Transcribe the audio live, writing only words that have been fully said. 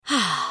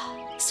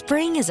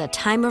Spring is a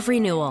time of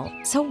renewal,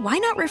 so why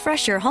not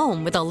refresh your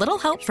home with a little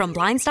help from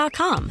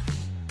Blinds.com?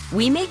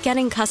 We make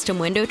getting custom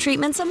window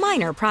treatments a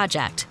minor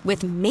project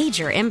with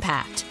major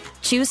impact.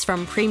 Choose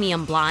from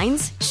premium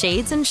blinds,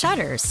 shades, and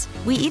shutters.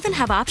 We even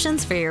have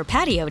options for your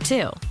patio,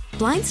 too.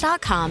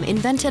 Blinds.com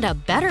invented a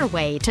better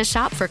way to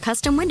shop for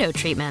custom window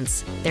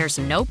treatments. There's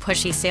no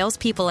pushy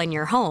salespeople in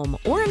your home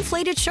or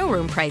inflated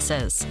showroom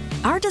prices.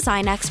 Our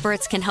design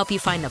experts can help you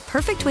find the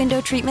perfect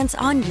window treatments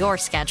on your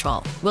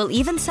schedule. We'll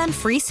even send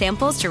free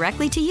samples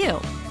directly to you.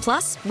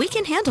 Plus, we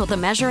can handle the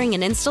measuring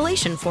and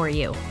installation for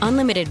you.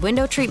 Unlimited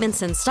window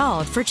treatments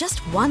installed for just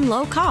one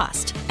low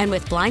cost. And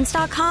with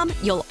Blinds.com,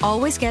 you'll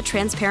always get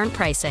transparent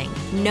pricing.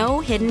 No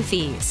hidden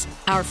fees.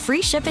 Our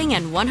free shipping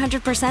and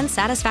 100%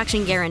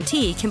 satisfaction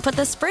guarantee can put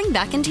the spring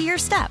back into your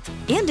step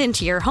and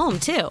into your home,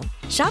 too.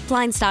 Shop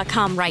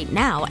Blinds.com right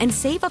now and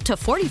save up to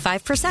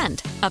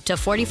 45%. Up to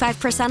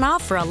 45%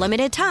 off for a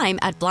limited time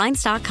at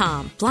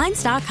Blinds.com.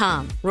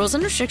 Blinds.com. Rules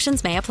and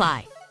restrictions may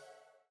apply.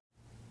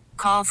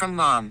 Call from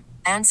mom.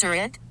 Answer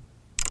it.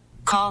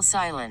 Call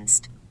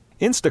silenced.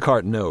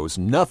 Instacart knows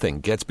nothing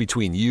gets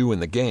between you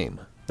and the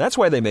game. That's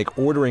why they make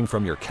ordering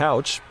from your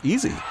couch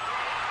easy.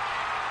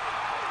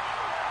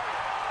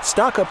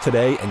 Stock up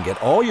today and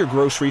get all your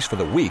groceries for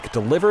the week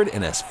delivered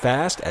in as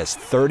fast as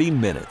 30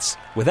 minutes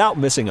without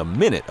missing a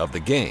minute of the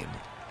game.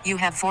 You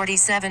have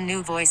 47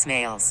 new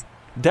voicemails.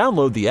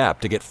 Download the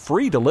app to get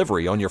free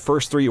delivery on your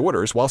first 3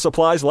 orders while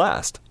supplies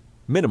last.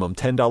 Minimum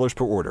 $10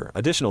 per order.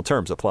 Additional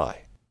terms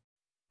apply.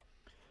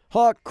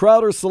 Hoch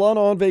Crowder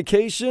Solana on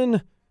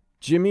vacation.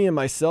 Jimmy and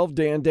myself,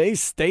 Dan Day,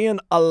 staying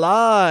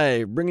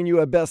alive, bringing you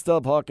a best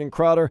of Hoch and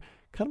Crowder.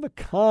 Kind of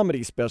a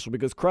comedy special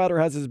because Crowder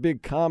has his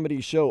big comedy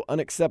show,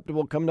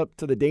 Unacceptable, coming up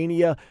to the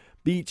Dania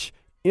Beach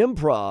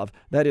Improv.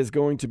 That is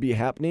going to be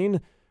happening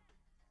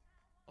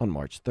on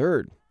March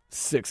 3rd,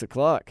 6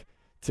 o'clock.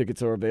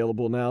 Tickets are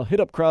available now.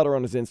 Hit up Crowder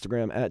on his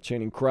Instagram, at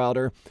Channing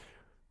Crowder.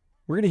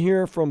 We're going to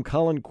hear from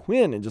Collin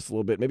Quinn in just a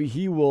little bit. Maybe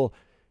he will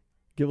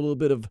give a little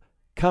bit of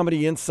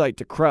comedy insight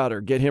to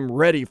Crowder, get him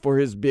ready for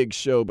his big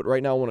show. But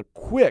right now I want to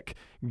quick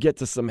get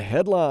to some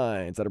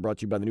headlines that are brought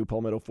to you by the new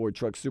Palmetto Ford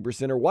Truck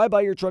Supercenter. Why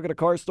buy your truck at a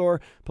car store?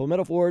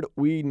 Palmetto Ford,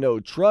 we know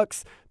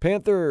trucks.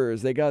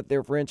 Panthers, they got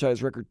their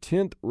franchise record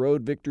 10th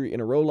road victory in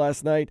a row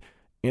last night.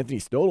 Anthony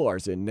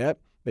Stolar's in net.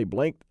 They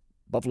blanked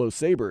Buffalo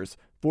Sabres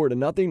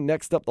 4-0.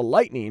 Next up, the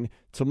Lightning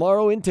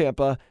tomorrow in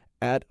Tampa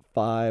at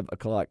 5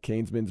 o'clock.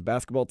 Canes men's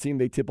basketball team,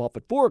 they tip off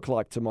at 4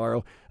 o'clock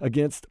tomorrow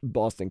against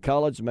Boston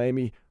College.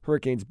 Miami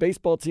Hurricanes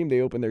baseball team,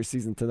 they open their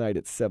season tonight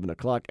at 7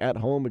 o'clock at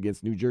home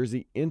against New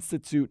Jersey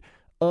Institute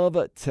of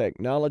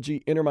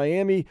Technology. Inter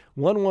Miami,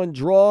 1-1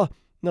 draw.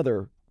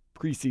 Another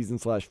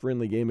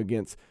preseason/friendly game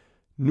against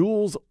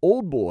Newell's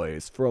Old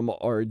Boys from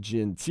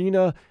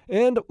Argentina.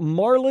 And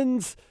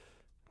Marlins,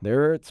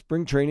 they're at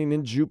spring training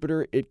in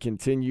Jupiter. It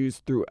continues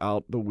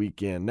throughout the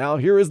weekend. Now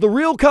here is the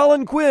real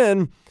Collin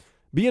Quinn,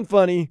 being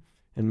funny,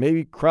 and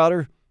maybe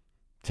Crowder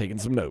taking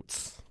some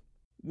notes.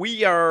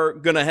 We are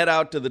going to head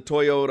out to the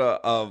Toyota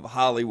of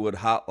Hollywood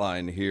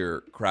hotline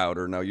here,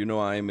 Crowder. Now, you know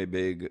I am a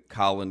big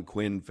Collin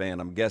Quinn fan.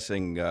 I'm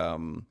guessing,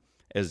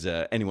 as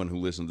anyone who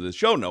listens to this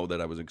show know,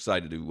 that I was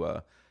excited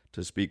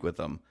to speak with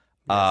him.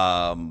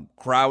 Yes.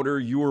 Crowder,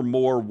 you are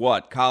more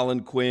what?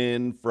 Collin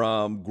Quinn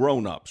from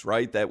Grown Ups,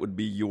 right? That would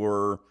be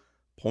your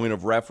point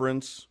of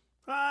reference?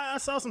 I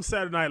saw some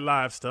Saturday Night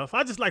Live stuff.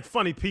 I just like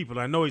funny people.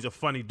 I know he's a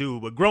funny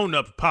dude, but Grown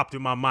Ups popped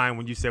in my mind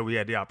when you said we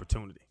had the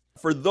opportunity.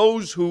 For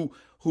those who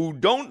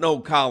don't know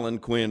Collin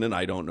Quinn, and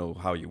I don't know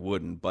how you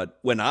wouldn't, but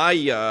when I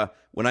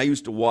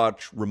used to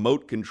watch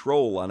Remote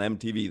Control on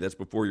MTV, that's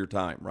before your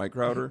time, right,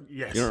 Crowder?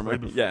 Yes. You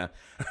remember? Yeah.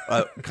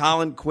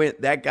 Collin Quinn,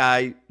 that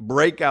guy,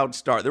 breakout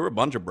star. There were a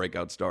bunch of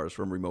breakout stars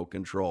from Remote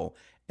Control,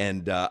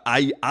 and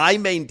I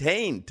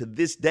maintain to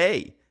this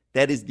day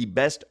that is the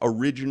best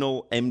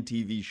original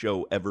MTV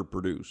show ever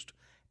produced.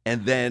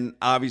 And then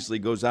obviously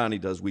goes on. He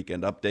does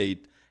Weekend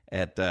Update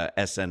at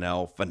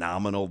SNL.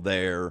 Phenomenal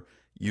there.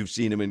 You've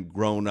seen him in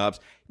Grown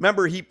Ups.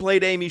 Remember, he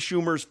played Amy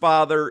Schumer's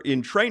father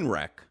in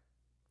Trainwreck.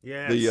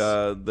 Yes.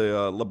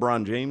 The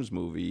LeBron James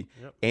movie.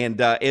 Yep. And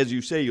as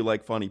you say, you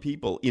like funny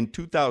people. In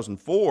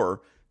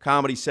 2004,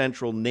 Comedy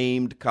Central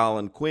named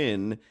Collin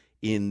Quinn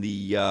in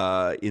the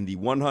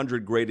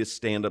 100 greatest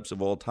stand-ups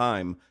of all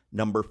time,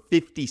 number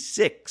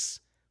 56.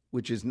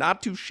 Which is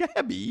not too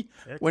shabby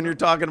when you're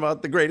talking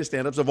about the greatest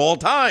stand-ups of all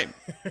time.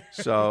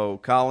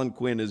 So Collin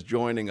Quinn is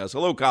joining us.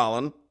 Hello,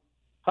 Collin.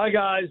 Hi,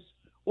 guys.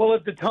 Well,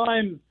 at the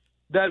time,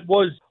 that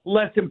was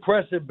less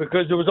impressive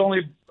because there was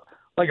only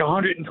like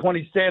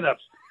 120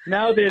 stand-ups.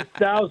 Now there's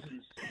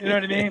thousands. You know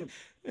what I mean?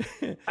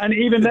 And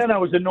even then, I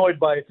was annoyed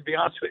by it, to be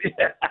honest with you.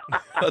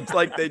 It's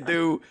like they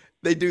do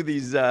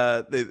these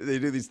they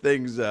do these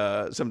things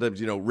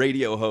sometimes.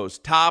 Radio hosts,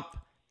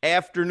 top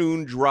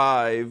afternoon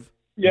drive.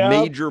 Yeah.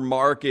 Major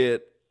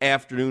market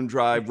afternoon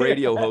drive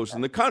radio host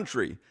in the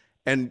country.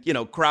 And,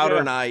 Crowder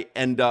and I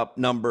end up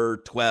number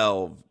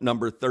 12,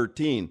 number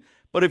 13.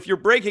 But if you're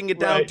breaking it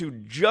down to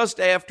just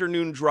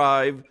afternoon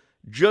drive,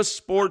 just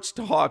sports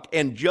talk,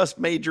 and just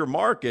major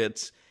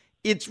markets,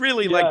 It's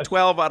really like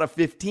 12 out of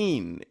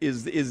 15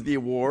 is the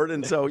award,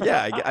 and so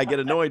I get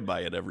annoyed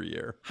by it every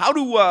year. How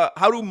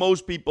do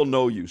most people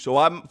know you?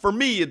 So for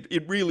me,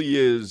 it really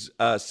is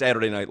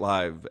Saturday Night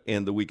Live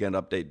and the Weekend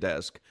Update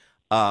desk.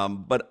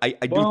 But I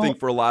do think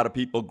for a lot of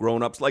people,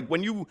 grown-ups, like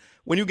when you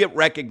get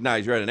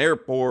recognized, you're at an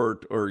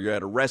airport or you're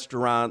at a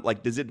restaurant.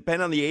 Like, does it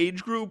depend on the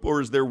age group,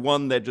 or is there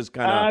one that just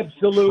kind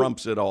of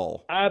trumps it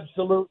all?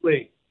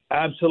 Absolutely.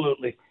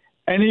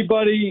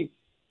 Anybody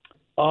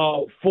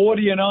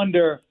 40 and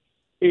under.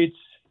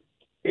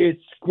 It's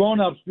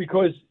grown-ups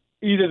because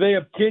either they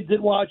have kids that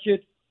watch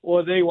it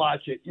or they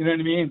watch it. You know what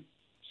I mean?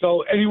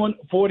 So anyone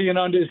 40 and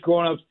under is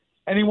grown-ups.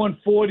 Anyone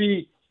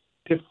 40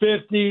 to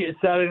 50 is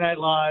Saturday Night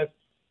Live.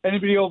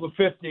 Anybody over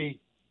 50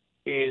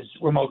 is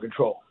remote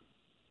control.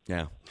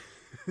 Yeah.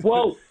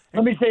 Well,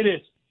 let me say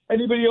this.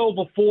 Anybody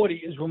over 40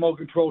 is remote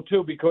control,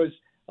 too, because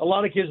a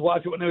lot of kids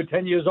watch it when they were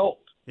 10 years old.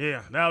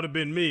 Yeah, that would have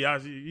been me.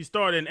 You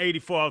started in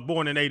 '84. I was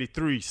born in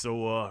 '83,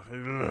 so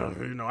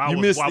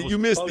you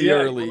missed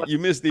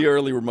the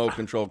early remote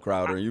control,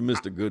 Crowder. You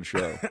missed a good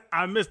show.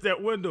 I missed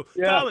that window.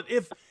 Yeah.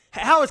 Colin,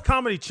 how has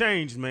comedy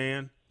changed,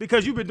 man?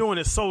 Because you've been doing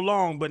it so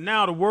long, but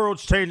now the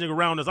world's changing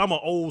around us. I'm an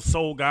old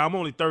soul guy. I'm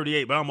only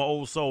 38, but I'm an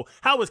old soul.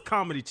 How has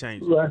comedy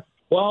changed? Right.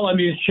 Well, I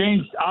mean, it's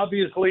changed.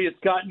 Obviously, it's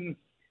gotten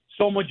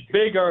so much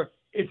bigger.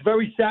 It's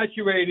very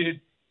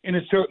saturated in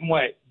a certain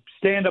way.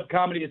 Stand-up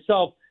comedy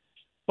itself.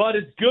 But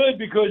it's good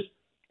because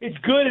it's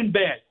good and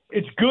bad.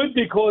 It's good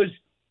because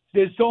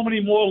there's so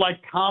many more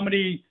like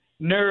comedy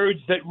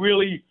nerds that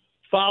really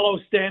follow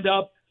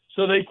stand-up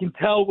so they can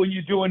tell when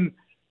you're doing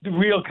the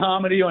real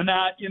comedy or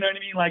not. You know what I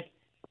mean? Like,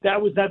 that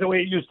was not the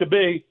way it used to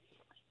be.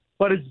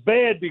 But it's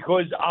bad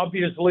because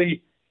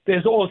obviously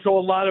there's also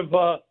a lot of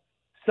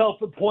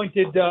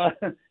self-appointed,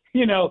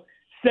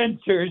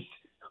 censors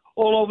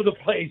all over the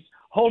place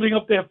holding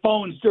up their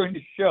phones during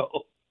the show.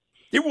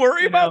 You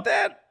worry about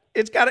that?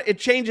 It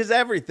changes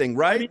everything,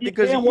 right? I mean,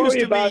 because you can't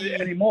worry about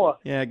it anymore.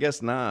 Yeah, I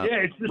guess not. Yeah,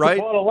 it's just right?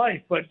 a part of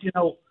life. But,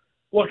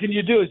 what can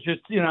you do? It's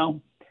just,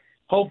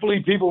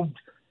 hopefully people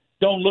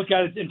don't look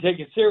at it and take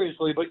it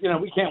seriously. But,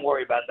 we can't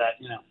worry about that,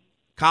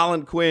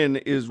 Collin Quinn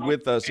is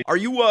with us. Are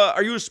you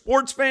a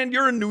sports fan?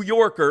 You're a New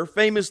Yorker,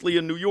 famously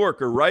a New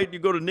Yorker, right? You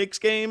go to Knicks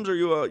games? Are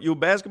you a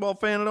basketball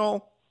fan at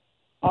all?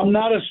 I'm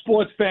not a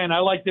sports fan. I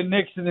like the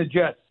Knicks and the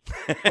Jets.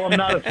 So I'm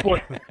not a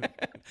sports fan.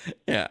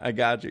 Yeah, I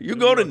got you. You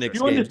go to Knicks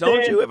games,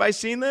 don't you? Have I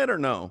seen that or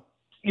no?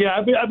 Yeah,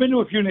 I've been to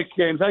a few Knicks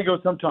games. I go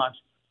sometimes.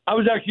 I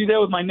was actually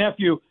there with my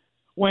nephew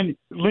when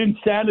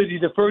Linsanity,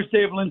 the first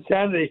day of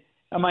Linsanity,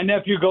 and my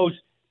nephew goes,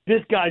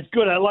 "This guy's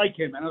good. I like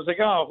him." And I was like,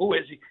 "Oh, who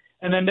is he?"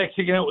 And then next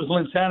thing you know, it was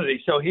Linsanity.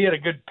 So he had a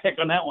good pick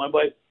on that one.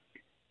 But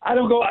I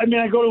don't go. I mean,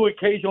 I go to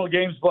occasional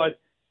games, but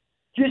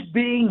just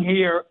being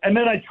here, and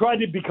then I tried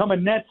to become a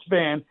Nets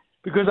fan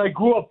because I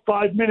grew up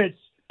 5 minutes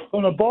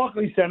from the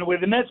Barclays Center where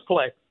the Nets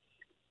play.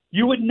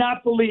 You would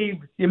not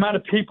believe the amount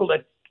of people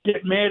that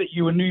get mad at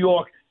you in New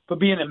York for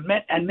being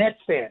a Nets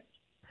fan.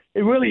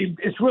 It's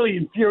really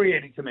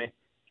infuriating to me.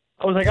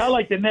 I was like, I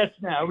like the Nets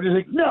now. It was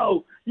like,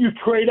 no, you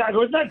trade out. I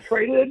go, it's not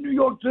traded in New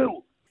York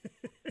too.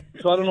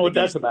 So I don't know what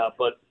that's about,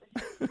 but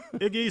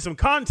it gives you some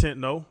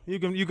content though. You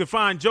can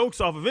find jokes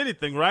off of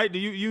anything, right? Do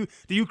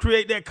you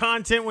create that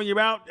content when you're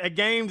out at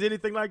games,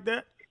 anything like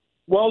that?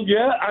 Well,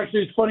 yeah.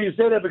 Actually, it's funny you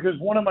say that because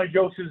one of my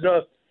jokes is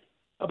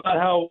about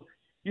how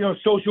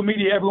social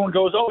media. Everyone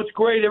goes, "Oh, it's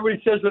great."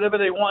 Everybody says whatever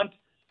they want,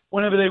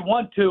 whenever they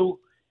want to,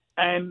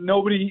 and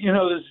nobody,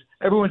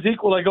 everyone's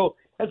equal. I go,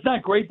 that's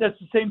not great. That's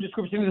the same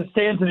description as the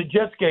stands in a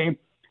Jets game.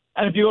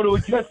 And if you go to a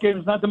Jets game,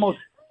 it's not the most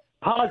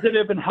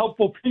positive and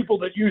helpful people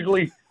that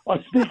usually are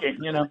speaking.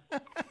 It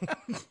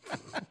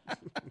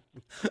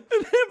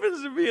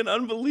happens to be an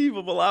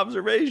unbelievable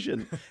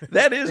observation.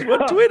 That is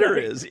what Twitter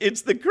is.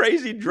 It's the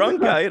crazy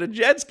drunk guy at a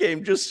Jets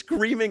game just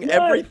screaming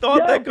every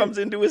thought that comes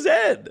into his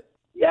head.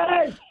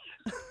 Yes.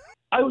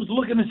 I was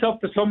looking this up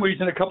for some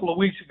reason a couple of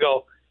weeks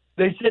ago.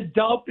 They said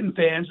Dolphin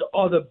fans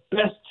are the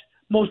best,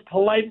 most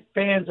polite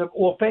fans of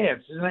all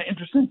fans. Isn't that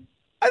interesting?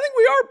 I think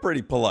we are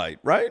pretty polite,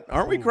 right?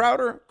 Aren't we,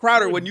 Crowder?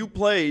 Crowder, when you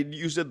played,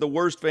 you said the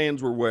worst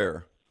fans were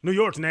where? New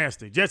York's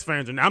nasty. Jets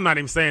fans are – I'm not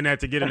even saying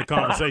that to get in the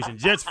conversation.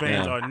 Jets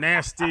fans are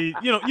nasty.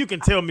 You can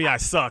tell me I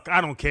suck.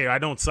 I don't care. I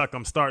don't suck.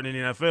 I'm starting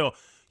in the NFL.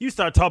 You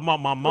start talking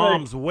about my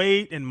mom's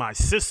weight and my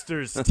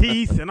sister's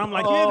teeth, and I'm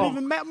like, you haven't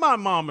even met my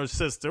mom or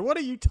sister. What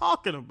are you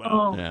talking about?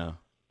 Oh, yeah.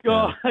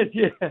 God,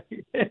 yeah.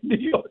 New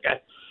York.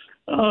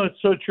 Oh,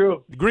 it's so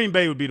true. Green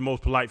Bay would be the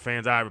most polite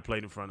fans I ever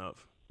played in front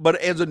of.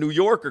 But as a New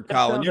Yorker,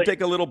 Colin, you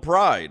take a little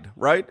pride,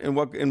 right? In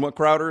what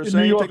Crowder is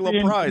saying, you take a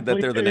little pride that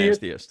they're the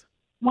nastiest.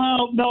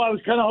 Well, no, I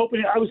was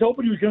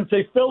hoping he was going to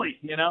say Philly,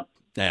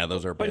 Yeah,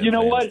 those are bad but you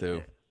know fans what?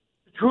 too.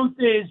 The truth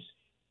is,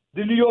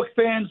 the New York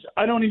fans,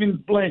 I don't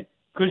even blame,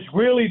 because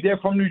really they're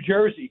from New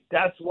Jersey.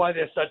 That's why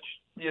they're such,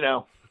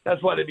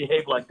 that's why they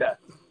behave like that.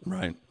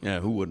 Right. Yeah,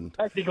 who wouldn't?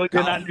 Technically,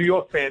 they're not New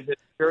York fans, they're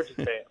New Jersey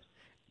fans.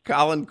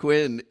 Collin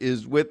Quinn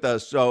is with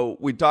us. So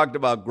we talked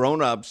about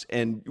grown-ups,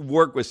 and you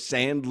work with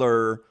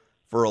Sandler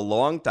for a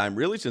long time,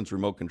 really since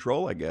Remote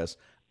Control, I guess.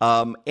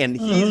 And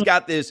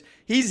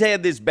he's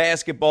had this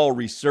basketball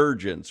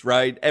resurgence,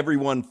 right?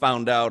 Everyone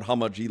found out how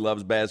much he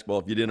loves basketball,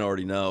 if you didn't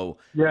already know,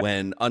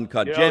 when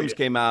Uncut Gems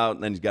came out,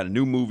 and then he's got a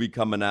new movie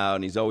coming out,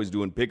 and he's always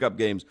doing pickup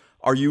games.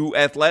 Are you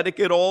athletic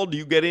at all? Do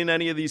you get in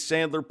any of these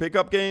Sandler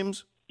pickup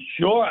games?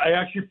 Sure.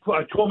 I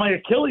tore my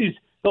Achilles.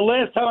 The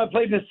last time I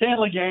played in a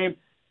Sandler game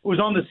was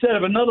on the set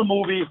of another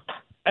movie,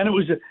 and it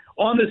was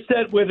on the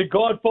set where the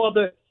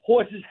Godfather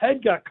horse's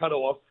head got cut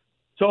off.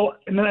 So,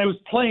 and then I was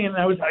playing, and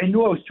I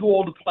knew I was too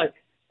old to play.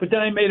 But then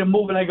I made a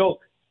move, and I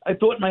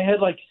thought in my head,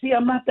 like, see,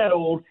 I'm not that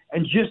old.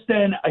 And just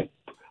then I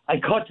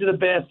cut to the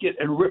basket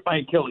and ripped my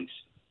Achilles.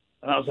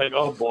 And I was like,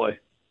 oh, boy.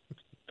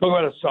 Talk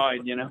about a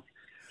sign, you know.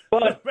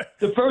 But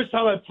the first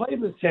time I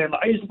played with Sandler,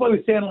 I used to play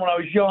with Sandler when I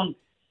was young,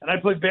 and I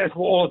played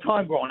basketball all the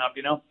time growing up,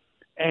 you know.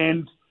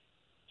 And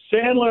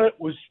Sandler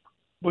was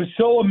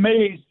so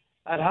amazed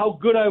at how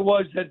good I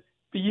was that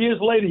for years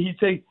later he'd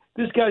say,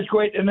 this guy's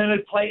great. And then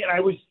I'd play, and I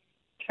was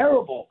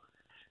terrible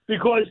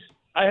because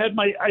I had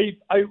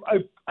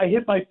I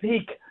hit my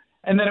peak,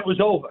 and then it was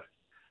over.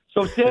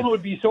 So Sandler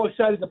would be so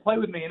excited to play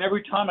with me, and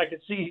every time I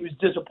could see he was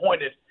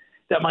disappointed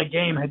that my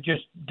game had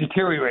just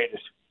deteriorated.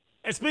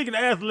 And speaking of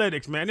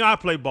athletics, man, you know, I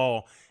play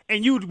ball,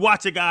 and you'd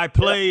watch a guy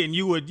play, and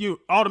you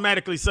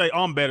automatically say,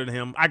 oh, I'm better than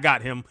him. I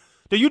got him.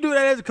 Do you do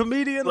that as a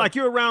comedian? Like,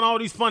 you're around all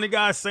these funny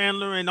guys,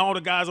 Sandler and all the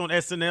guys on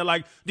SNL.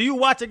 Like, do you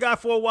watch a guy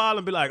for a while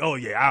and be like, oh,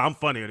 yeah, I'm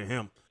funnier than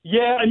him?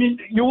 Yeah, I mean,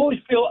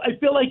 I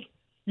feel like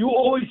you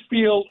always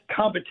feel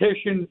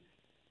competition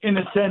in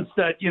the sense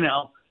that, you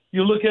know,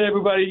 you look at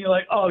everybody and you're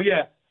like, oh,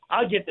 yeah,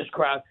 I'll get this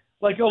crowd.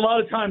 Like, a lot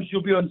of times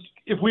you'll be on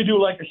 – if we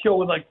do, like, a show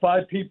with, like,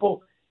 5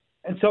 people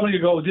and somebody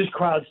will go, this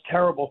crowd's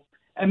terrible.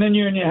 And then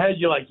you're in your head,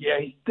 you're like, yeah,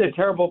 they're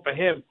terrible for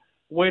him.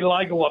 Wait till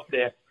I go up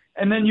there.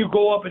 And then you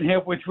go up and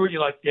halfway through,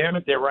 you're like, damn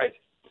it, they're right.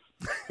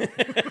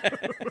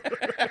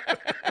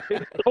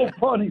 It's so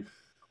funny.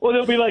 Or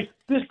they'll be like,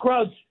 this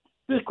crowd's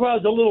a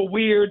little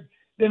weird.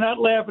 They're not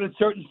laughing at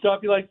certain stuff.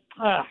 You're like,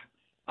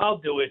 I'll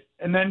do it.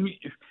 And then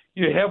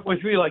you're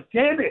halfway through, you're like,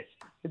 damn it.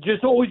 It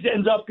just always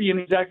ends up being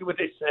exactly what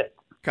they said.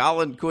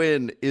 Collin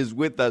Quinn is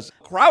with us.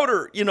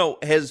 Crowder, you know,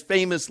 has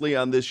famously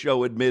on this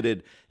show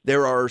admitted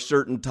there are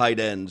certain tight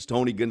ends,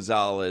 Tony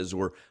Gonzalez,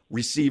 or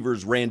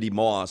receivers, Randy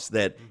Moss,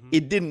 that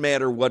it didn't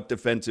matter what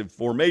defensive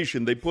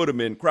formation they put him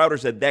in. Crowder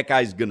said, that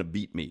guy's going to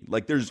beat me.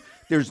 Like, there's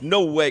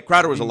no way.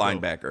 Crowder was a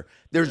linebacker.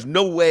 There's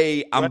no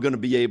way I'm going to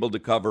be able to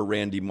cover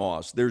Randy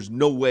Moss. There's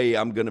no way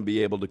I'm going to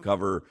be able to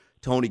cover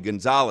Tony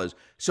Gonzalez.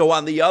 So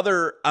on the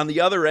other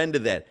end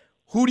of that,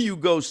 who do you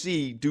go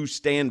see do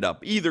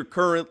stand-up, either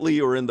currently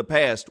or in the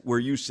past, where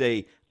you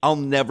say, I'll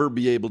never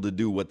be able to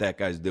do what that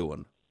guy's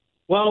doing?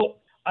 Well,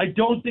 I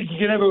don't think you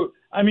can ever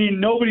 – I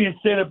mean, nobody in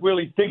stand-up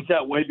really thinks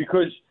that way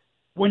because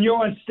when you're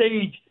on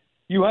stage,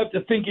 you have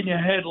to think in your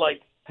head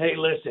like, hey,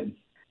 listen,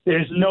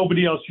 there's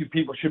nobody else you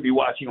people should be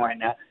watching right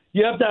now.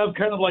 You have to have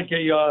kind of like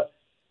a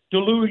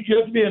delusion. You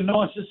have to be a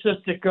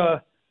narcissistic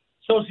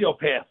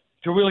sociopath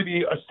to really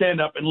be a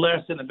stand-up and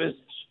last in the business.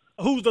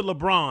 Who's the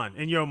LeBron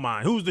in your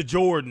mind? Who's the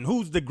Jordan?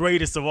 Who's the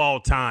greatest of all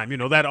time? You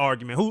know, that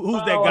argument.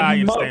 Who's that guy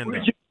in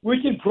stand-up?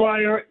 Richard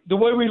Pryor, the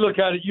way we look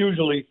at it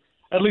usually,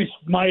 at least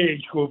my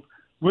age group,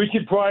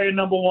 Richard Pryor,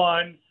 number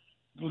 1,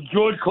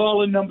 George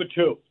Carlin, number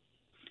 2.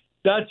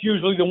 That's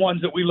usually the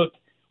ones that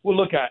we'll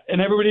look at.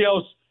 And everybody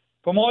else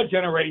from our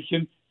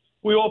generation,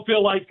 we all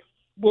feel like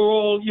we're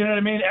all, you know what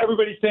I mean?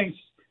 Everybody thinks,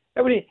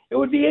 it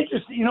would be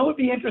interesting. You know, it would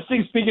be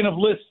interesting, speaking of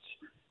lists,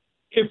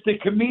 if the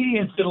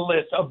comedians did a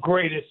list of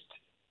greatest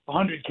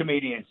 100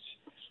 comedians.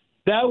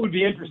 That would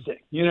be interesting,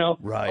 you know?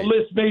 Right. A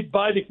list made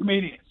by the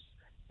comedians.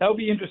 That would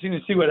be interesting to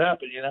see what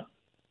happened, you know?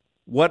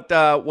 What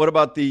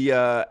about the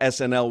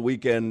SNL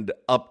Weekend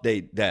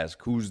Update desk?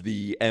 Who's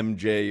the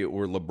MJ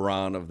or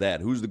LeBron of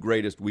that? Who's the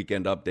greatest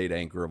Weekend Update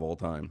anchor of all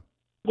time?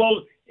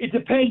 Well, it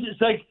depends.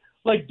 It's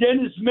like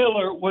Dennis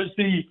Miller was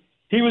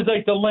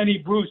like the Lenny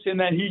Bruce in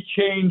that he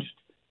changed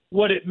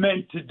what it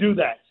meant to do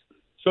that.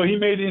 So he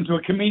made it into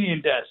a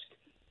comedian desk.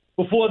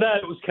 Before that,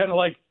 it was kind of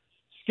like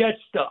sketch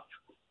stuff.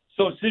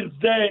 So since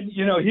then,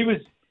 you know, he was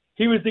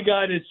the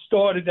guy that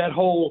started that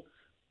whole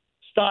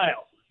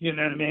style. You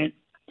know what I mean?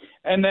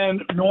 And then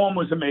Norm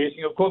was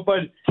amazing, of course, but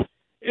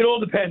it all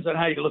depends on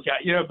how you look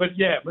at it, you know. But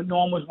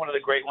Norm was one of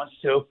the great ones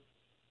too.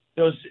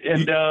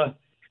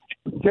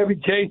 Chevy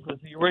Chase was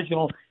the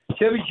original.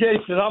 Chevy Chase,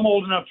 because I'm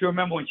old enough to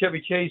remember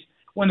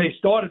when they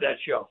started that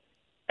show.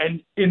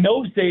 And in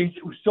those days,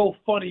 it was so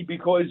funny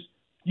because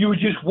you would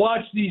just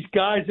watch these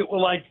guys that were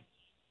like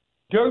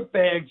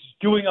dirtbags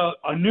doing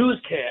a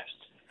newscast.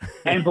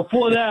 And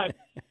before that,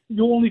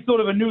 you only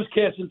thought of a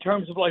newscast in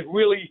terms of like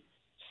really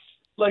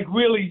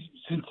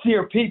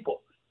sincere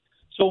people.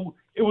 So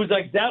it was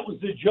like that was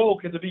the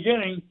joke at the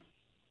beginning,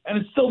 and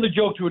it's still the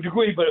joke to a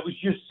degree, but it was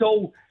just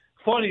so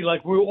funny.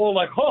 Like we were all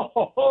like, ho,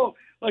 ho, ho.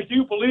 Like, do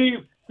you believe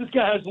this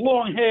guy has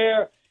long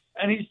hair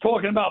and he's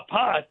talking about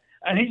pot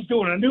and he's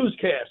doing a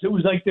newscast? It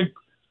was like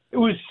it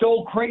was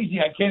so crazy.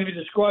 I can't even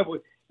describe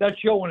it. That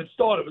show when it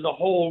started was a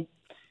whole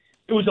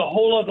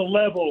other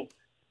level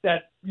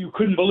that you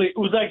couldn't believe. It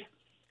was like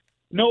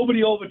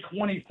nobody over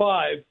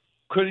 25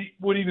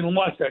 would even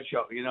watch that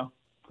show, you know?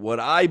 What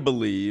I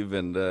believe,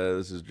 and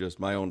this is just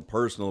my own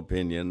personal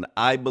opinion,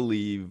 I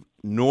believe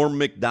Norm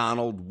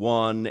Macdonald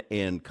won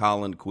and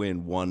Collin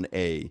Quinn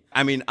 1A.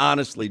 I mean,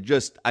 honestly,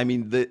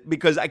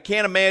 because I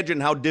can't imagine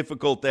how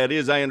difficult that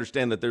is. I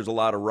understand that there's a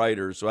lot of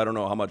writers, so I don't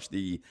know how much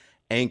the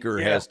anchor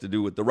has to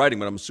do with the writing,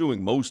 but I'm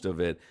assuming most of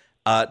it.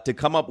 To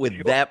come up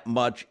with that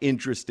much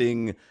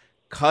interesting,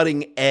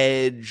 cutting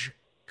edge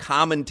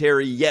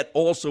commentary, yet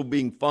also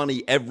being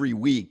funny every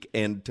week.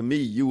 And to me,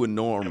 you and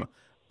Norm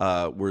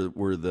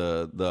were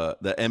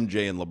the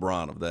MJ and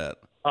LeBron of that.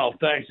 Oh,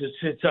 thanks.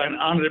 It's an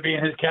honor to be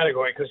in his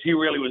category because he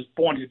really was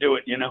born to do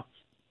it, you know.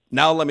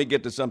 Now let me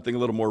get to something a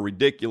little more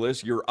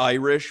ridiculous. You're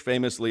Irish,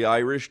 famously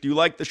Irish. Do you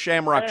like the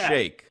Shamrock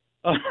Shake?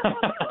 I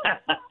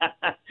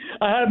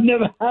have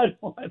never had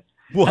one.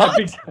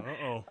 What?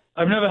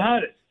 I've never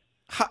had it.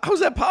 How's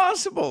that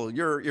possible?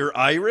 You're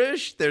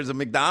Irish? There's a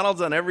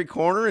McDonald's on every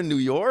corner in New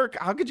York?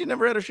 How could you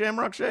never had a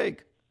Shamrock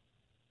Shake?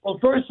 Well,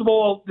 first of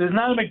all, there's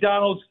not a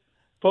McDonald's.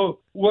 But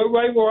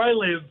right where I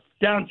live,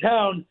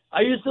 downtown,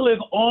 I used to live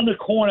on the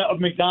corner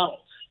of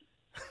McDonald's.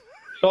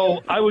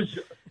 So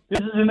this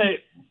is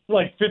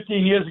like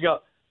 15 years ago.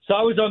 So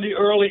I was on the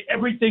early,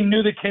 everything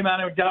new that came out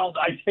of McDonald's,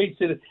 I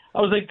tasted it. I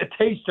was like the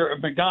taster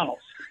of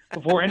McDonald's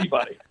before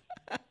anybody.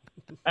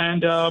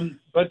 And,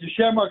 but the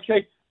Shamrock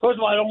Shake, first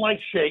of all, I don't like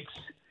shakes.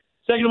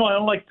 Second of all, I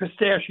don't like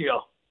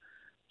pistachio.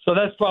 So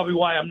that's probably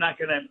why I'm not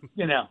going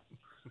to,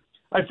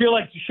 I feel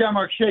like the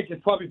Shamrock Shake is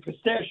probably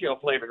pistachio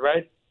flavored,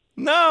 right?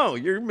 No,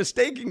 you're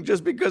mistaking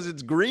just because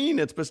it's green,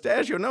 it's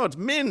pistachio. No, it's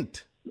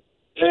mint.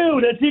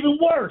 Dude, that's even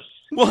worse.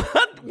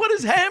 What? What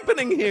is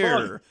happening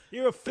here?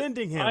 You're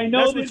offending him. I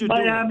know that in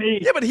Miami.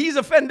 Yeah, but he's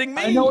offending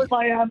me. I know in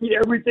Miami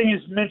everything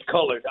is mint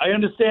colored. I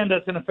understand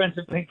that's an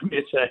offensive thing for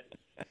me to say.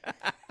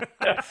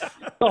 The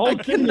whole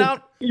thing is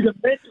either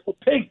mint or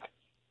pink.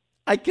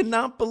 I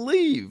cannot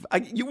believe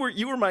you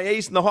were my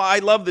ace in the hole. I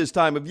love this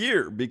time of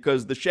year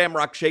because the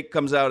Shamrock Shake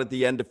comes out at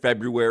the end of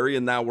February,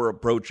 and now we're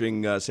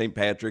approaching St.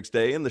 Patrick's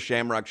Day. And the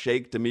Shamrock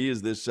Shake to me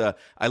is this.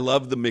 I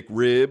love the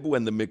McRib.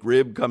 When the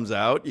McRib comes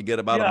out, you get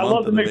about a month I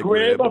love of the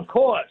McRib, of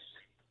course.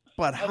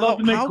 But I love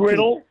the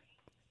McGriddle.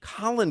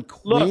 Collin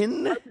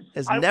Quinn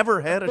has never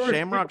had a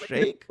Shamrock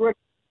Shake?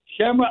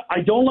 Shamrock,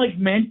 I don't like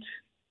mint.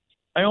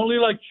 I only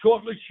like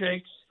chocolate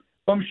shakes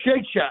from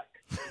Shake Shack.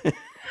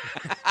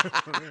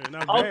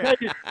 I'll tell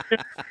you.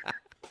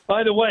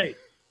 By the way,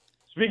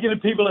 speaking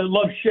of people that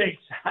love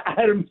shakes,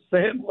 Adam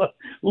Sandler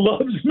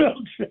loves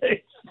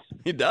milkshakes.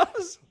 He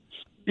does?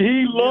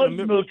 He loves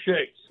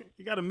milkshakes.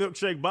 He got a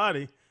milkshake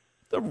body.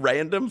 The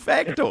random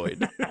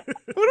factoid.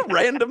 What a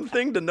random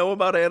thing to know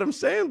about Adam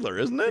Sandler,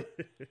 isn't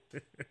it?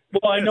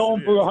 Well, I know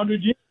him for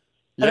 100 years.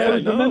 Yeah, I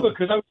always remember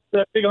because I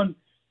was big on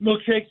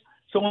milkshakes.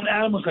 So when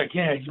Adam was like,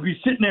 yeah, he'd be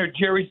sitting there at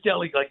Jerry's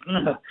Deli like,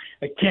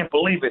 I can't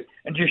believe it,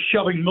 and just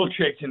shoving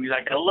milkshakes, and he's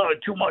like, I love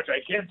it too much. I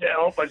can't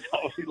help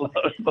myself. He loves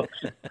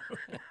milkshakes.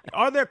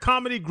 Are there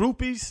comedy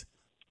groupies?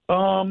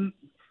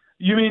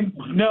 You mean,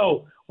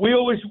 no.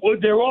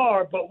 There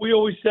are, but we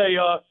always say,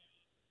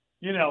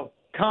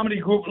 comedy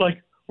group,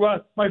 like,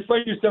 well, my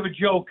friend used to have a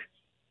joke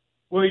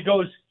where he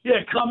goes,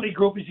 yeah, comedy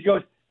groupies. He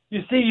goes,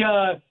 you see,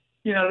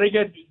 they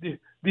get,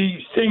 the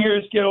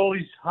singers get all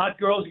these hot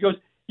girls. He goes,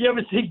 you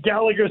ever see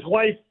Gallagher's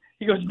wife?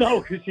 He goes,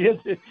 no, because he has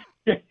it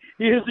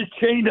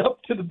chained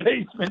up to the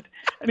basement,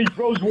 and he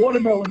throws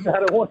watermelons at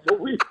her once a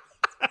week.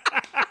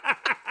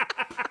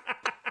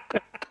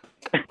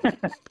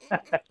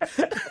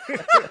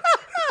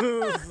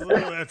 So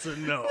that's a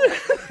no.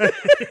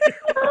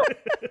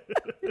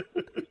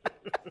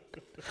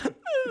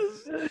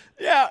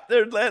 Yeah,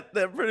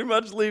 that pretty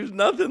much leaves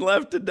nothing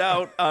left to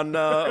doubt on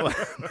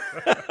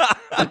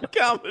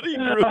comedy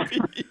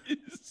groupies.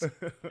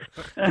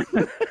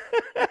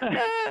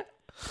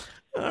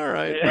 All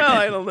right. Well,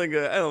 I don't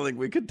think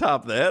we could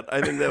top that.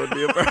 I think that would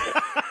be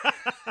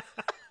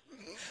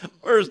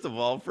First of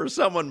all, for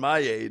someone my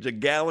age, a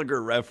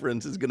Gallagher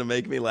reference is going to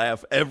make me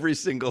laugh every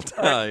single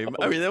time.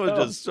 I mean, that was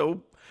just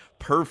so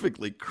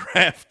perfectly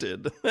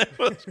crafted. That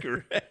was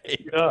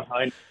great.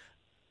 Yeah,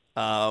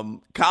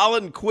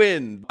 Collin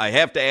Quinn, I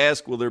have to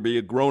ask, will there be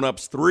a Grown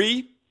Ups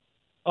 3?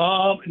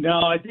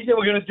 No, I think they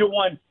were going to do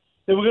one.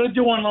 They were going to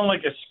do one on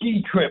like a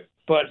ski trip,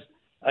 but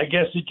I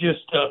guess it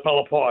just fell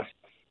apart.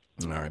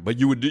 All right, but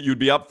you'd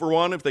be up for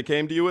one if they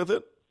came to you with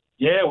it?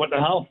 Yeah, what the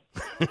hell?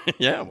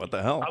 Yeah, what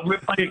the hell?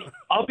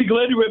 I'll be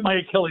glad to rip my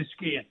Achilles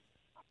skiing.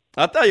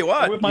 I'll tell you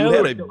what,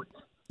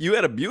 you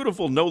had a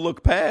beautiful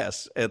no-look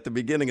pass at the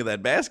beginning of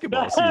that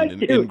basketball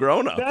scene in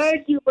Grown Ups.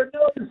 Thank you for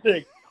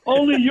noticing.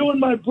 Only you and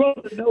my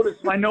brother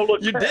noticed my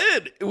no-look pass. You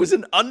did. It was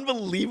an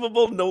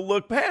unbelievable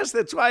no-look pass.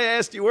 That's why I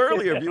asked you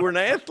earlier if you were an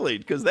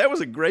athlete, because that was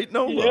a great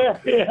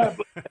no-look. Yeah.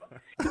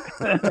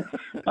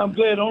 I'm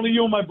glad. Only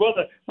you and my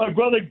brother. My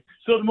brother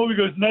saw the movie,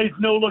 goes, nice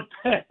no-look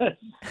pass.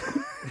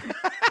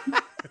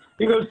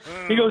 He goes,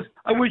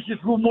 I wish you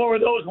threw more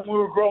of those when we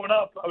were growing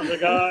up. I was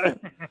like, All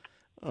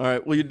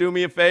right. Will you do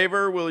me a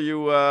favor? Will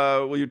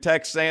you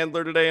text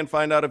Sandler today and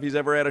find out if he's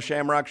ever had a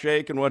Shamrock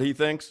Shake and what he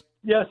thinks?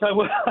 Yes, I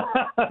will.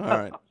 All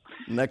right.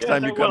 Next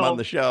time you come on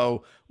the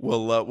show,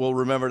 we'll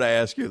remember to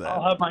ask you that.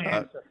 I'll have my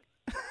answer.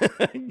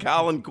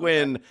 Collin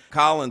Quinn.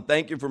 Collin,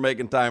 thank you for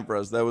making time for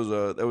us. That was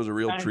a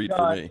real treat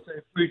for me. I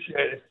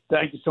appreciate it.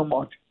 Thank you so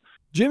much.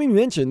 Jimmy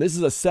mentioned this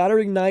is a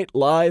Saturday Night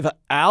Live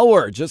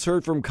hour. Just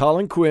heard from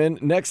Collin Quinn.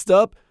 Next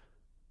up,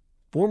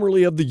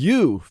 formerly of the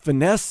U,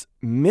 Finesse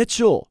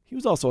Mitchell. He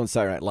was also on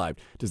Saturday Night Live.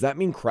 Does that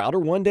mean Crowder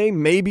one day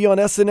maybe on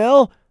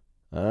SNL?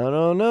 I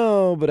don't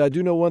know, but I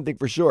do know one thing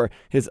for sure.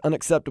 His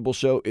Unacceptable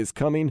show is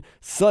coming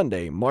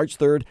Sunday, March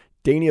 3rd,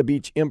 Dania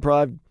Beach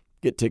Improv.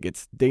 Get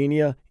tickets,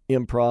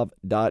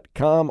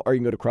 daniaimprov.com, or you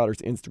can go to Crowder's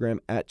Instagram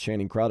at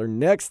Channing Crowder.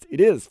 Next, it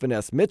is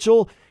Finesse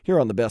Mitchell here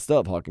on the Best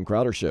of Hoch and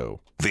Crowder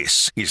Show.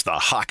 This is the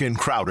Hoch and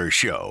Crowder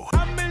Show.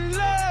 I'm in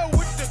love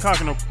with the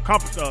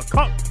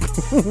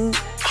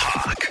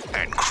Hoch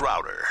and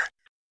Crowder.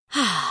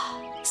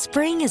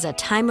 Spring is a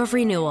time of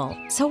renewal,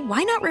 so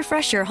why not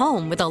refresh your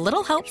home with a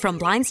little help from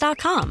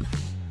Blinds.com?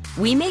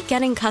 We make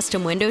getting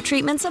custom window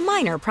treatments a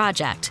minor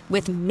project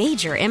with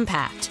major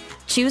impact.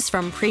 Choose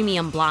from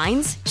premium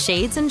blinds,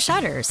 shades, and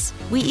shutters.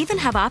 We even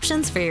have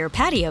options for your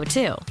patio,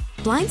 too.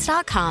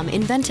 Blinds.com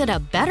invented a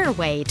better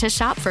way to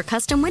shop for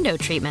custom window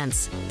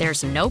treatments.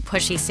 There's no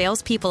pushy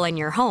salespeople in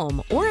your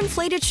home or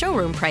inflated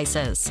showroom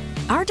prices.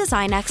 Our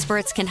design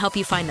experts can help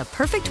you find the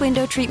perfect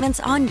window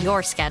treatments on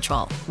your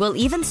schedule. We'll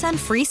even send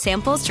free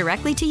samples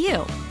directly to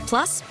you.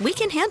 Plus, we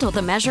can handle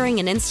the measuring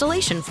and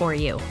installation for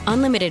you.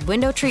 Unlimited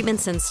window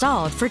treatments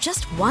installed for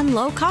just one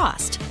low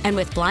cost. And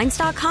with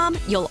Blinds.com,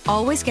 you'll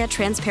always get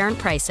transparent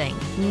pricing.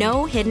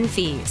 No hidden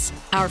fees.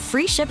 Our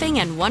free shipping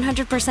and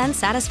 100%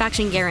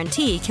 satisfaction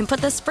guarantee can put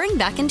the spring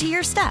back into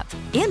your step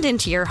and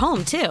into your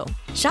home, too.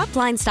 Shop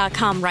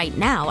Blinds.com right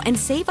now and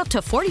save up to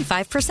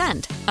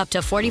 45%. Up to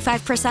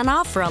 45%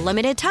 off for a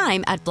limited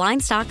time at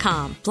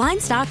Blinds.com.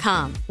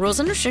 Blinds.com. Rules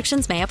and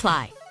restrictions may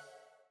apply.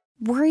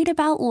 Worried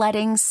about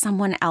letting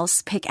someone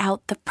else pick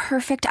out the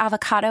perfect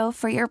avocado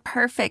for your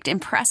perfect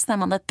impress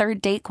them on the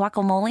third date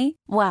guacamole?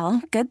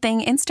 Well, good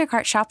thing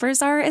Instacart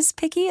shoppers are as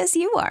picky as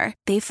you are.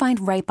 They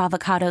find ripe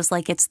avocados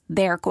like it's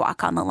their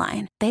guac on the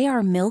line. They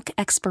are milk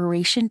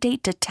expiration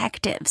date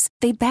detectives.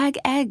 They bag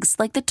eggs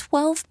like the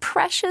 12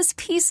 precious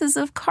pieces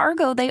of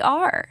cargo they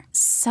are.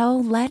 So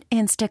let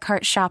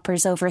Instacart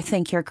shoppers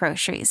overthink your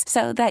groceries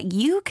so that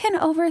you can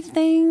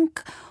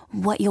overthink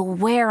what you'll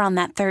wear on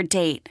that third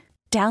date.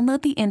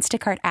 Download the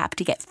Instacart app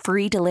to get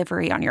free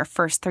delivery on your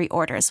first 3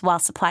 orders while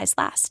supplies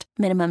last.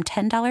 Minimum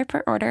 $10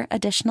 per order.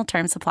 Additional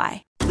terms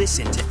apply.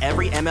 Listen to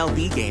every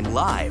MLB game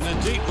live. In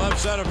the deep left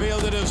center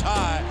field, it is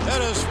high,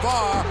 it is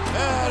far,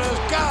 it is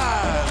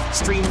gone.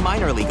 Stream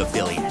minor league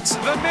affiliates.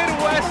 The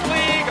Midwest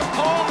League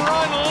home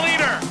run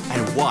leader.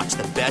 And watch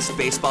the best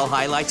baseball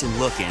highlights and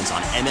look-ins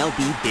on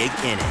MLB Big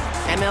Inning.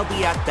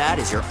 MLB At Bat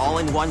is your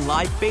all-in-one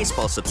live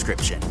baseball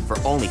subscription for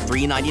only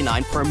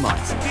 $3.99 per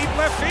month. Deep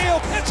left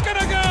field, it's gonna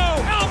go.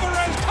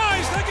 Alvarez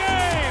ties the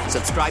game.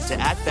 Subscribe to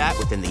At Bat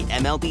within the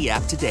MLB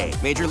app today.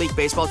 Major League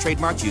Baseball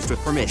trademarks used with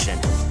permission.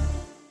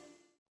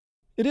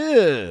 It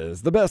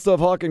is the Best of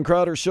Hoch and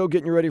Crowder Show,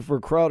 getting you ready for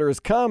Crowder's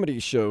comedy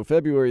show,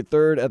 February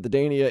 3rd at the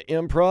Dania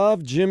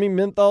Improv. Jimmy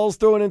Menthal's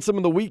throwing in some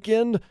of the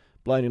weekend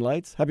blinding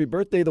lights. Happy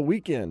birthday, The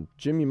Weekend.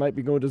 Jimmy might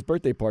be going to his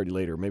birthday party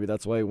later. Maybe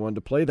that's why he wanted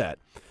to play that.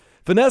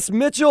 Finesse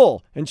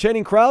Mitchell and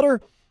Channing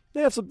Crowder,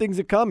 they have some things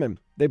in common.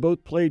 They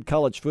both played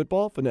college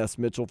football. Finesse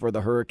Mitchell for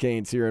the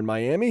Hurricanes here in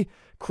Miami.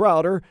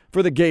 Crowder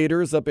for the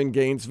Gators up in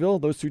Gainesville.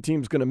 Those two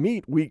teams going to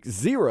meet week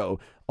 0,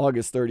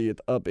 August 30th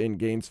up in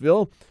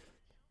Gainesville.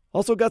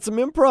 Also got some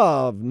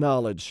improv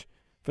knowledge.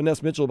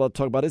 Finesse Mitchell about to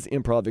talk about his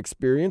improv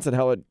experience and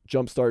how it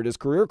jump-started his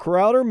career.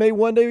 Crowder may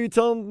one day be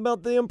telling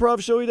about the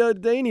improv show he did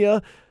at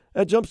Dania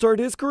that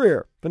jump-started his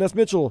career. Finesse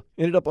Mitchell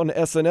ended up on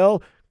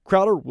SNL.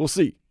 Crowder, we'll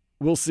see.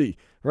 We'll see.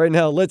 Right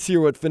now, let's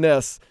hear what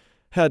Finesse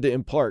had to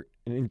impart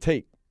and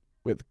take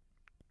with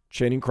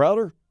Channing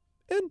Crowder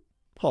and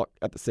Hoch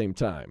at the same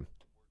time.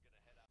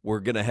 We're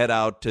going to head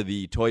out to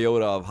the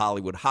Toyota of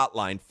Hollywood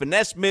hotline.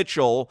 Finesse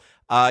Mitchell,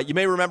 you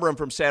may remember him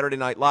from Saturday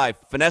Night Live.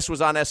 Finesse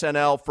was on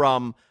SNL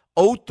from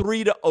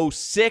 03 to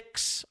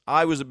 06.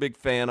 I was a big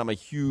fan. I'm a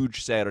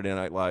huge Saturday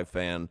Night Live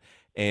fan.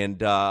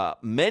 And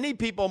many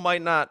people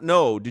might not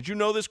know. Did you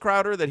know this,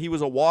 Crowder, that he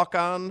was a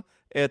walk-on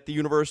at the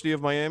University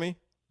of Miami?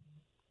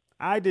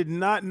 I did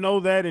not know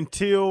that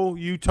until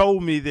you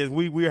told me that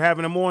we were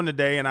having him on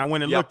today, and I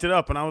went and looked it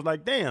up, and I was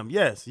like, damn,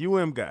 yes,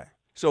 UM guy.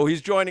 So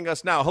he's joining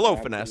us now. Hello,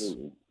 Finesse.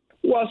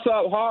 What's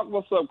up, Hoch?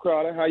 What's up,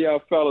 Crowder? How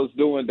y'all fellas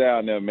doing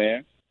down there,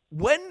 man?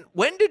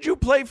 When did you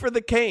play for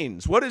the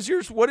Canes? What is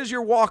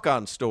your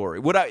walk-on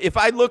story? If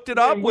I looked it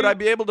up, would I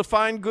be able to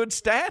find good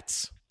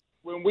stats?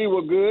 When we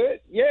were good,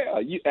 yeah,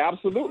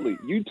 absolutely.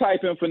 You type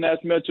in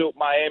Finesse Mitchell,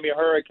 Miami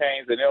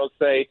Hurricanes, and it'll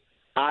say,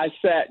 I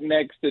sat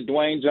next to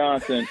Dwayne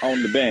Johnson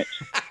on the bench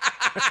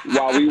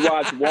while we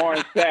watched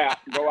Warren Sapp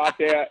go out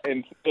there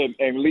and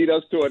lead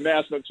us to a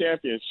national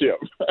championship.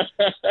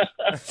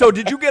 So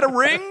did you get a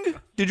ring?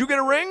 Did you get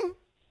a ring?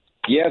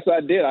 Yes,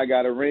 I did. I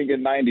got a ring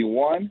in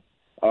 91.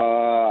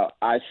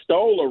 I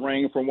stole a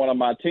ring from one of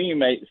my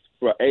teammates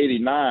for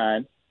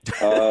 89.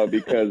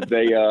 because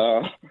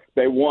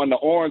they won the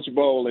Orange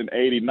Bowl in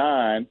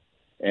 '89,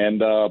 and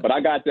but I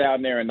got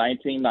down there in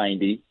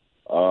 1990.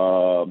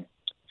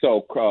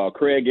 So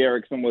Craig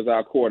Erickson was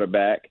our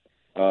quarterback.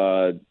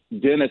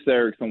 Dennis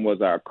Erickson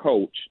was our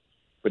coach.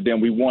 But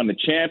then we won the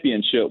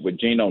championship with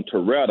Gino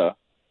Torretta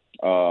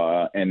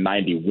in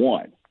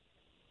 '91.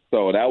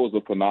 So that was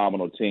a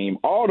phenomenal team.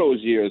 All those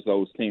years,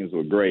 those teams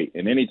were great.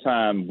 And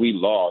anytime we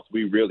lost,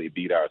 we really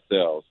beat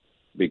ourselves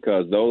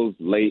because those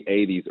late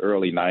 '80s,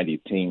 early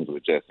 '90s teams were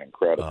just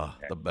incredible.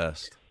 The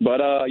best. But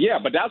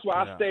but that's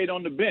why I stayed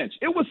on the bench.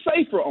 It was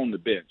safer on the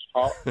bench.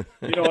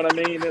 You know what I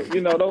mean?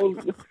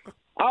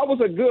 I was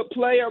a good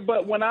player,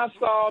 but when I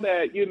saw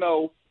that,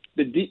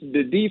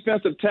 the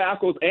defensive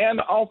tackles and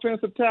the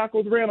offensive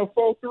tackles ran a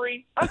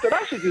 4-3, I said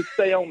I should just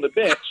stay on the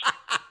bench.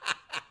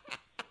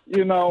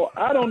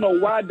 I don't know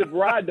why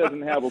DeVry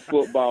doesn't have a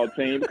football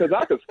team because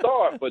I could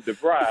start for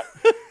DeVry,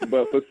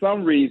 but for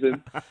some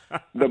reason,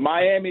 the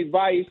Miami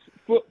Vice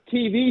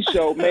TV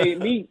show made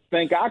me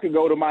think I could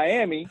go to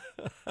Miami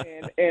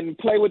and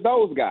play with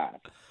those guys.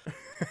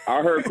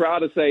 I heard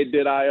Crowder say,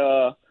 "Did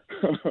I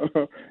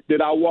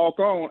walk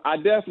on?" I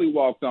definitely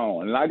walked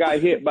on, and I got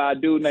hit by a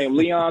dude named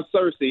Leon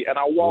Searcy, and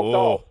I walked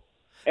off,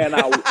 and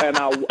I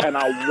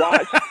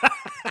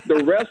watched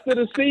the rest of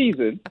the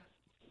season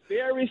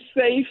very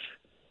safe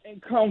and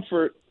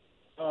comfort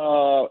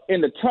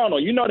in the tunnel.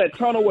 You know that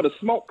tunnel where the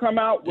smoke come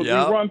out when we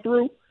run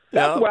through?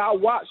 That's where I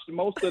watched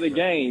most of the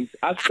games.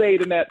 I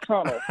stayed in that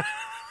tunnel,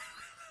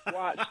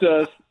 watched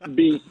us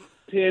beat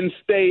Penn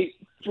State,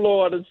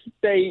 Florida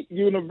State,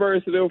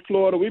 University of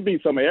Florida. We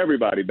beat some of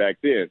everybody back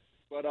then.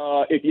 But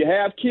if you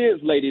have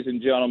kids, ladies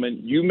and gentlemen,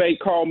 you may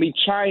call me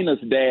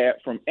China's dad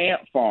from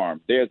Ant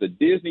Farm. There's a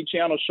Disney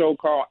Channel show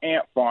called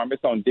Ant Farm.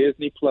 It's on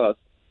Disney Plus.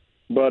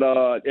 But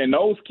and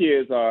those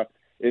kids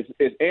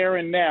it's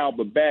airing now,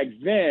 but back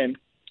then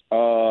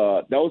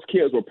those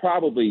kids were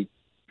probably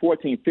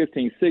 14,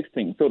 15,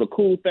 16. So the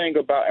cool thing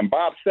about, and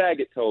Bob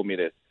Saget told me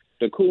this,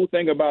 the cool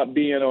thing about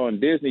being on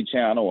Disney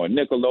Channel or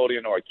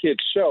Nickelodeon or a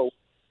kid's show,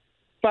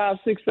 5,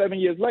 6, 7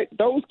 years later,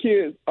 those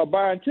kids are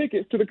buying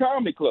tickets to the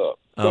comedy club.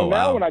 So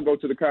now when I go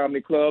to the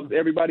comedy clubs,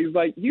 everybody's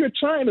like, "You're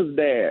China's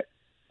dad."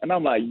 And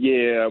I'm like,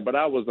 "Yeah, but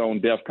I was on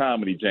Def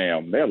Comedy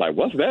Jam." They're like,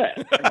 "What's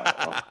that?"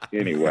 I'm like,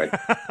 anyway,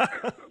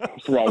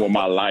 what's wrong with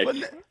my life?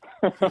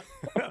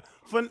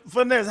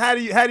 Finesse,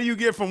 how do you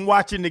get from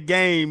watching the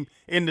game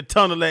in the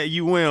tunnel at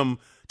UM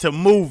to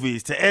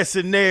movies, to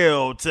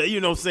SNL,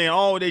 to, saying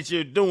all that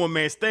you're doing,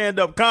 man,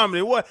 stand-up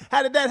comedy?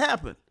 How did that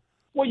happen?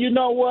 Well, you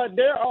know what?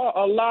 There are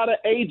a lot of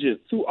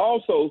agents who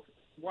also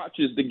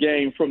watches the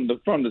game from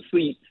the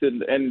seats,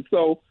 and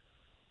so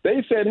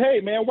they said,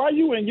 "Hey, man, why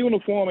you in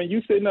uniform and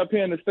you sitting up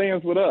here in the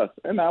stands with us?"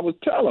 And I was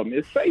telling them,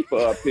 it's safer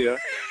up here.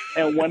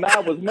 And when I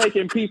was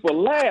making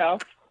people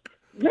laugh,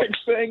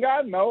 next thing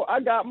I know, I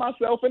got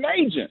myself an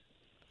agent.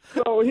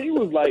 So he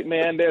was like,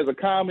 "Man, there's a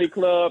comedy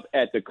club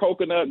at the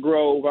Coconut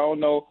Grove. I don't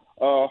know,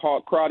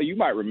 Hoch Crowder, you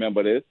might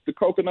remember this, the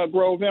Coconut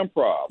Grove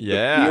Improv."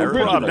 Yeah, the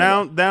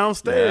original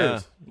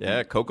downstairs.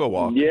 Yeah, Coco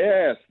Walk.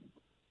 Yes,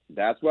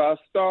 that's where I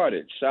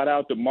started. Shout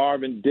out to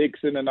Marvin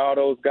Dixon and all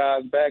those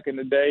guys back in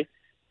the day.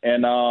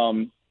 And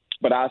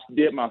but I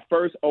did my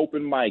first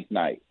open mic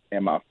night.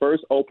 And my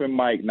first open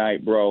mic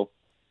night, bro,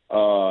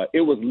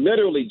 it was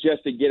literally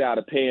just to get out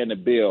of paying the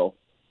bill.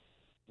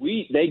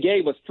 They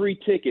gave us free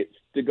tickets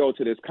to go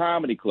to this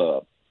comedy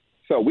club.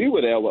 So we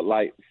were there with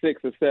like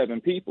 6 or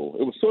 7 people.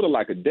 It was sort of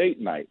like a date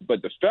night.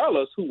 But the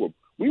fellas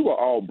we were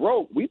all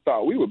broke. We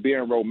thought we were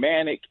being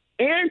romantic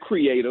and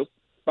creative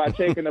by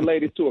taking the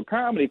ladies to a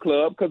comedy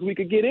club because we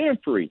could get in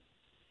free.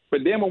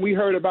 But then when we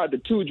heard about the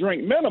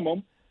 2-drink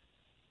minimum,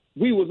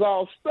 we was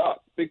all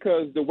stuck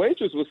because the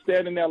waitress was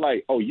standing there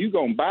like, "Oh, you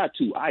gonna buy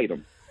 2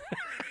 items."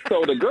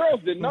 So the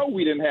girls didn't know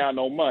we didn't have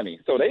no money.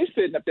 So they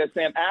sitting up there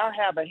saying, "I'll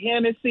have a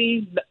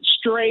Hennessy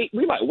straight."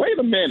 We like, wait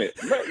a minute.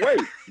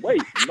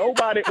 Wait.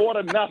 Nobody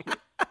ordered nothing.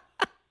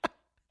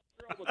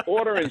 Girl was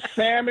ordering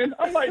salmon.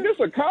 I'm like, this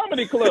is a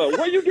comedy club.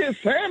 Where you get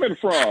salmon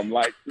from?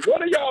 Like,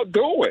 what are y'all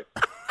doing?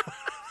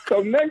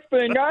 So next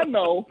thing I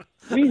know,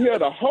 we hear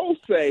the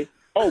host say,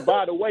 "Oh,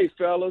 by the way,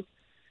 fellas,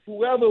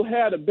 whoever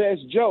had the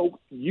best joke,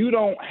 you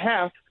don't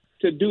have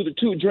to do the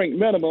 2-drink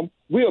minimum.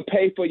 We'll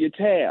pay for your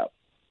tab."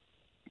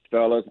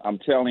 Fellas, I'm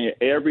telling you,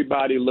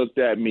 everybody looked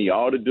at me.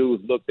 All the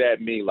dudes looked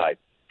at me like,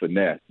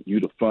 "Finesse,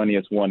 you the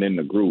funniest one in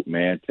the group,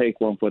 man.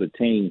 Take one for the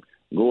team.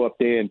 Go up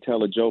there and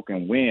tell a joke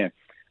and win."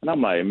 And I'm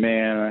like,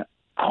 man,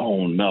 I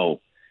don't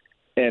know.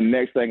 And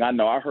next thing I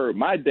know, I heard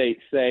my date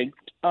say,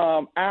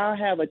 "I'll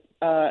have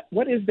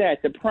what is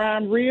that, the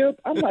prime rib?"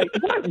 I'm like,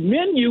 what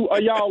menu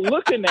are y'all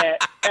looking at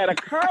a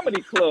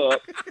comedy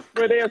club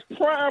where there's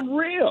prime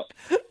rib?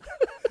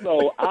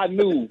 So I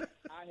knew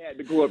I had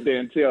to go up there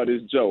and tell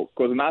this joke.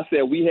 Because when I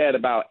said we had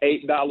about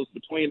 $8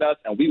 between us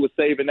and we were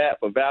saving that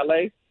for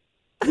valet,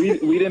 we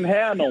didn't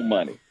have no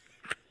money.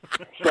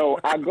 So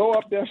I go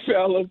up there,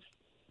 fellas,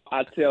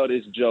 I tell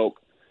this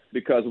joke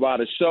because while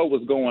the show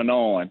was going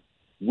on,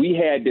 we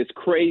had this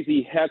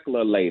crazy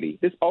heckler lady,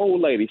 this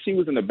old lady. She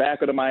was in the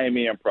back of the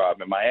Miami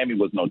Improv, and Miami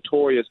was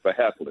notorious for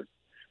hecklers.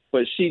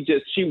 But she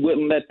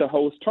wouldn't let the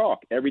host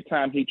talk. Every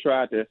time he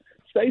tried to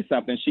say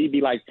something, she'd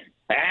be like,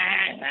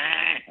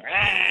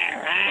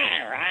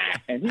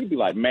 and he'd be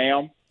like,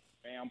 ma'am,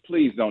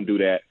 please don't do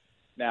that.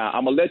 Now,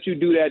 I'm going to let you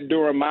do that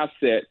during my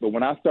set, but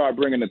when I start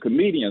bringing the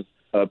comedians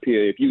up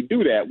here, if you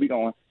do that, we're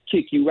going to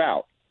kick you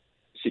out.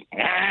 He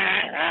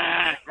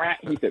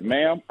said,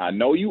 ma'am, I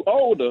know you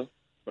older,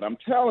 but I'm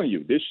telling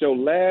you, this your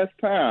last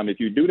time. If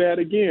you do that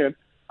again,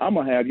 I'm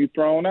going to have you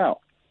thrown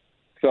out.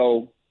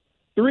 So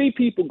 3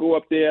 people go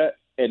up there,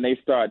 and they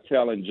start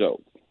telling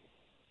jokes.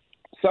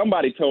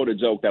 Somebody told a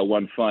joke that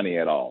wasn't funny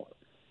at all.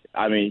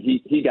 I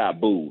mean, he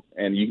got booed,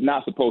 and you're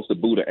not supposed to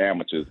boo the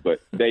amateurs,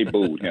 but they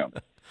booed him.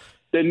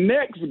 The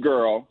next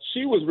girl,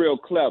 she was real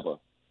clever.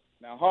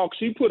 Now, Hawk,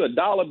 she put a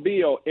dollar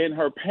bill in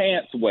her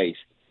pants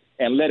waist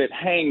and let it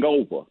hang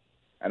over.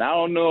 And I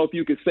don't know if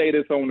you could say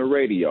this on the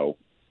radio,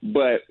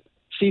 but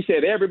she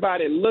said,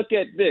 everybody, look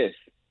at this.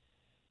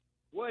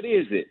 What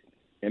is it?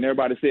 And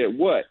everybody said,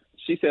 what?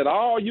 She said,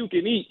 all you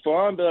can eat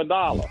for under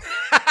 $1.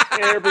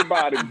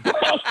 Everybody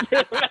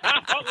busted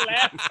out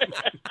laughing.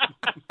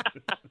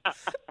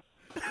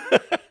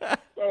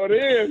 So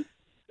then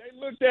they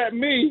looked at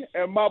me,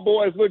 and my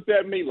boys looked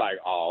at me like,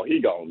 oh,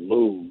 he gonna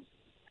lose.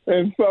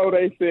 And so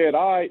they said,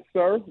 all right,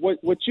 sir,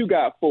 what you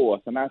got for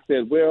us? And I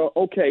said, well,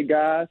 okay,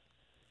 guys,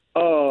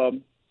 how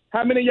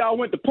many of y'all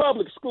went to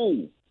public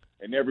school?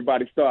 And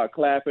everybody started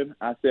clapping.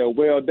 I said,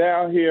 well,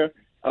 down here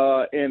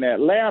in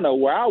Atlanta,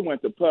 where I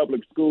went to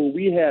public school,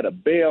 we had a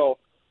bell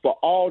for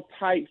all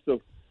types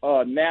of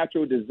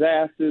natural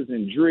disasters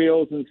and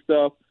drills and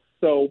stuff.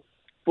 So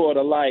for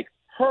the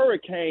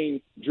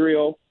hurricane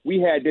drill, we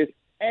had this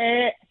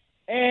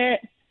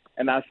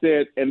and I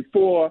said, and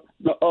for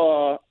the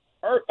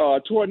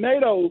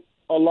tornado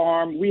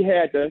alarm, we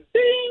had the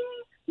ding,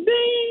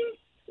 ding,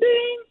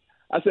 ding.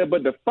 I said,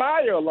 but the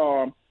fire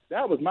alarm,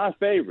 that was my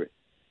favorite.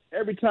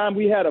 Every time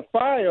we had a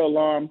fire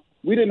alarm,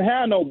 we didn't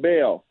have no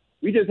bell.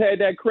 We just had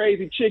that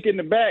crazy chick in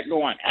the back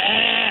going,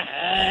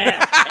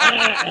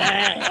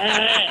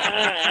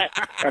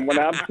 and when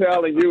I'm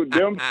telling you,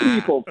 them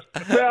people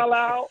fell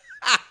out.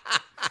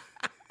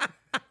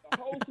 The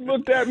host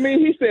looked at me.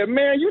 He said,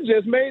 man, you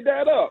just made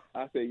that up.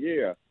 I said,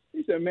 yeah.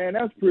 He said, man,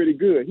 that's pretty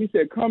good. He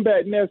said, come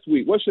back next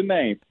week. What's your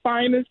name?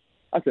 Finesse?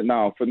 I said,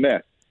 no,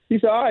 Finesse. He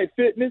said, all right,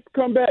 Fitness,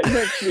 come back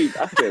next week.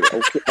 I said,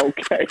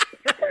 okay.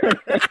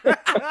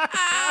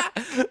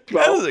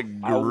 That was a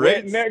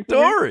great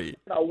story.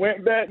 I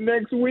went back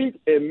next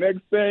week, and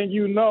next thing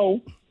you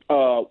know,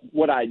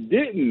 what I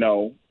didn't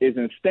know is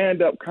in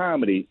stand-up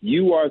comedy,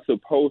 you are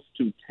supposed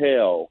to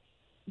tell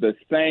the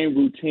same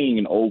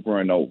routine over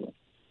and over.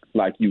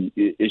 Like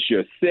it's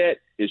your set,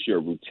 it's your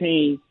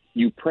routine,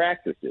 you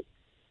practice it.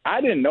 I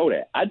didn't know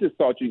that. I just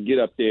thought you'd get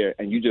up there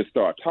and you just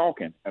start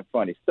talking and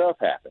funny stuff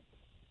happens.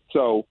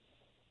 So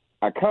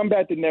I come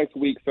back the next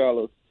week,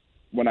 fellas.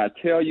 When I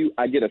tell you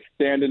I get a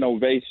standing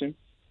ovation,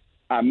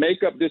 I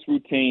make up this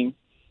routine.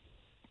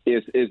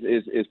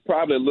 It's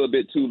probably a little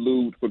bit too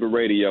lewd for the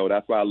radio.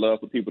 That's why I love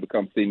for people to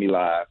come see me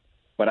live.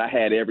 But I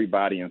had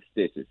everybody in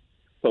stitches.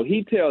 So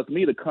he tells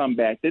me to come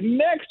back the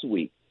next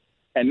week.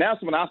 And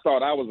that's when I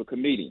thought I was a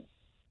comedian.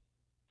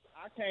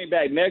 I came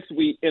back next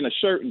week in a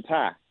shirt and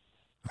tie.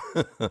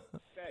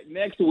 Back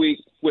next week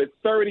with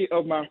 30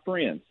 of my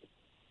friends.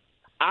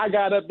 I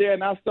got up there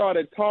and I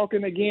started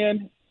talking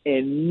again,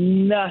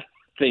 and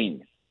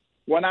nothing.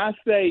 When I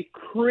say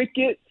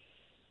crickets,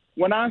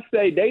 when I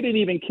say they didn't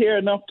even care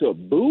enough to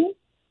boo,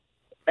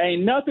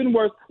 ain't nothing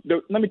worse.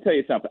 Let me tell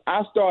you something.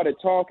 I started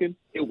talking.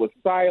 It was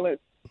silence,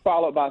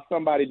 followed by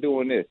somebody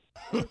doing this.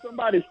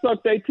 Somebody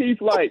sucked their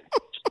teeth like.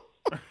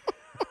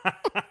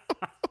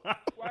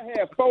 I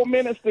had 4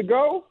 minutes to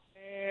go,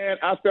 and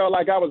I felt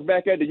like I was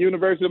back at the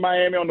University of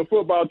Miami on the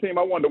football team.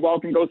 I wanted to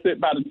walk and go sit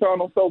by the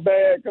tunnel so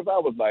bad because I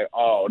was like,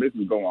 "Oh, this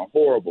is going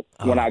horrible."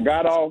 When I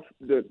got off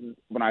the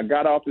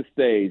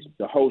stage,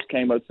 the host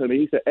came up to me.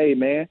 He said, "Hey,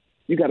 man,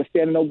 you got a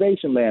standing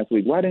ovation last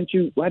week. Why didn't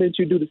you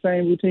do the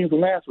same routine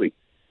from last week?"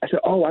 I said,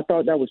 "Oh, I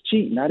thought that was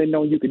cheating. I didn't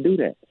know you could do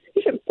that."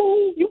 He said,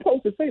 "Fool, you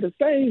supposed to say the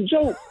same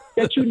joke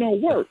that you know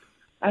work."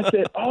 I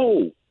said,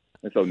 "Oh."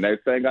 And so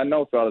next thing I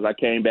know, fellas, I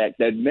came back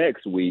that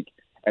next week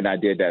and I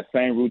did that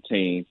same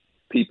routine.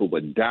 People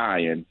were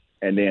dying.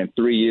 And then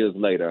 3 years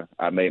later,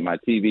 I made my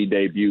TV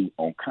debut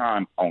on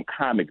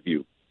Comic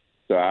View.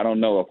 So I don't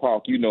know if,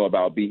 Hawk, you know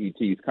about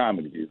BET's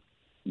Comic View,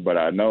 but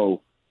I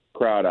know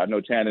Crowder, I know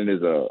Channing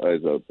is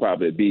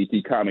probably a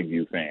BET Comic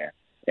View fan.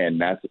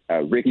 And that's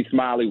Ricky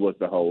Smiley was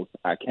the host.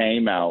 I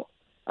came out.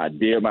 I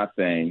did my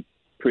thing,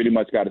 pretty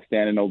much got a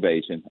standing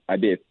ovation. I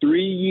did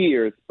 3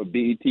 years of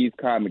BET's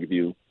Comic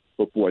View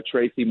before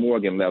Tracy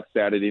Morgan left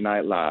Saturday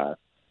Night Live.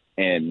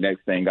 And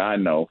next thing I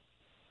know,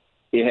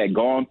 it had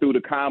gone through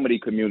the comedy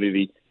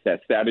community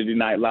that Saturday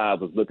Night Live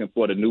was looking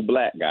for the new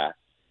black guy.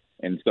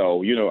 And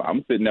so,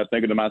 I'm sitting there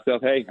thinking to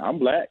myself, hey, I'm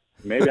black.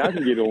 Maybe I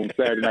can get on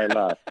Saturday Night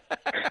Live.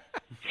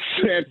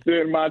 Sent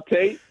in my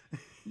tape.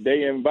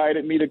 They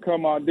invited me to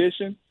come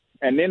audition.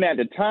 And then at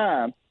the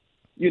time,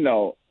 he didn't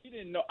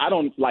know. I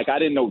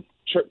didn't know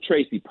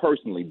Tracy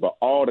personally, but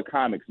all the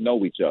comics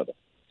know each other.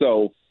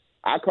 So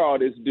I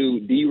called this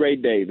dude D. Ray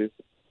Davis.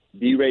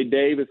 D. Ray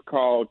Davis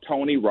called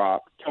Tony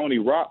Rock. Tony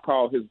Rock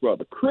called his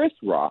brother Chris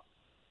Rock.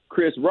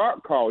 Chris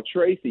Rock called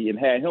Tracy and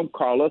had him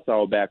call us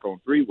all back on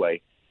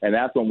three-way. And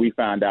that's when we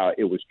found out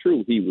it was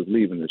true. He was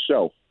leaving the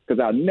show. Because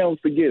I'll never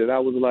forget it. I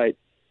was like,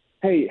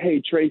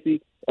 hey,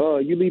 Tracy,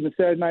 you leaving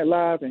Saturday Night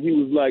Live? And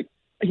he's like,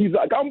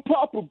 I'm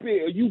Papa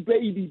Bear, you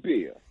Baby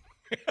Bear.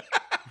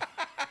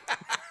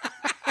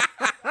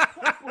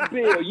 Papa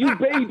Bear, you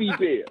Baby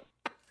Bear.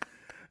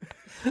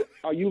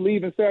 Are you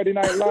leaving Saturday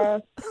Night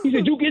Live? He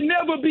said, you can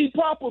never be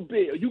Papa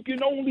Bear. You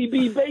can only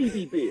be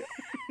Baby Bear.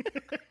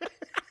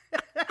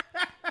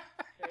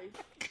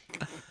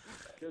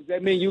 Does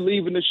that mean you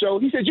leaving the show?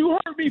 He said, you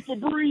heard me,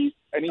 Febreze.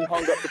 And he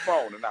hung up the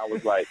phone, and I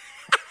was like,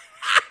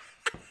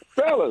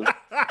 fellas,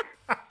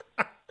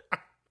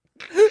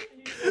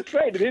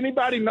 did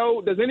anybody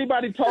know? Does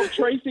anybody talk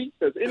Tracy?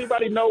 Does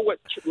anybody know what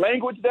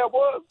language that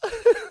was?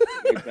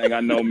 Next thing I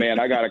know, man,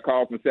 I got a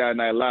call from Saturday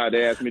Night Live.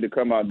 They asked me to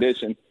come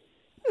audition,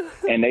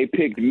 and they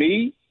picked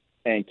me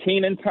and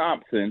Kenan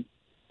Thompson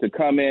to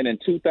come in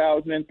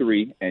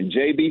 2003, and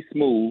J.B.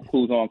 Smoove,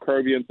 who's on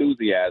Curb Your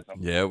Enthusiasm.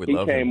 Yeah, we he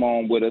love came him.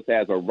 on with us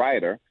as a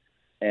writer,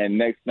 and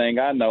next thing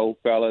I know,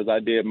 fellas, I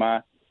did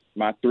my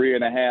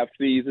 3.5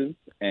 seasons,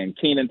 and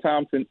Kenan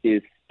Thompson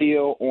is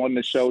still on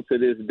the show to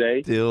this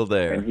day. Still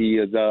there. And he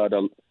is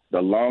the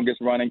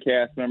longest-running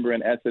cast member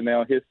in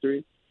SNL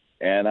history.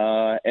 And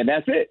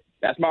that's it.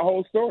 That's my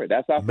whole story.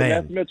 That's how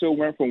Finesse Mitchell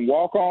went from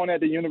walk-on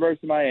at the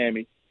University of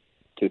Miami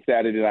to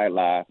Saturday Night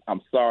Live.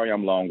 I'm sorry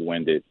I'm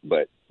long-winded,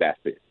 but that's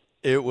it.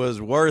 It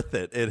was worth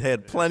it. It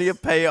had plenty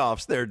of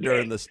payoffs there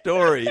during the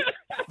story.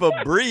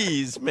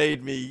 Febreze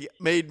made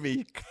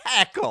me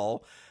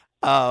cackle.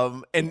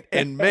 And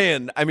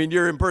man, I mean,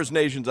 your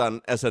impersonations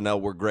on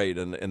SNL were great,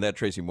 and that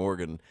Tracy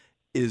Morgan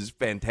is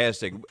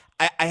fantastic.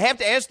 I have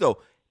to ask,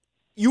 though,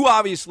 you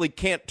obviously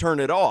can't turn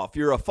it off.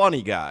 You're a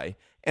funny guy,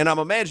 and I'm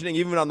imagining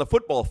even on the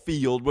football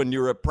field when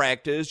you're at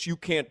practice, you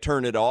can't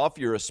turn it off.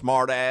 You're a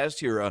smart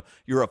ass. You're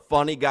a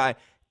funny guy.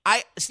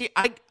 I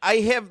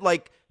have,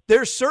 like,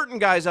 there's certain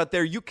guys out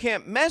there you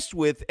can't mess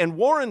with, and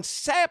Warren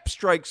Sapp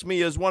strikes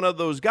me as one of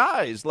those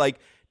guys. Like,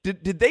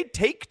 Did they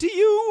take to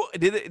you?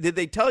 Did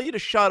they tell you to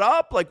shut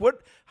up? Like,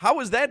 what? How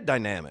was that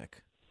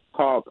dynamic?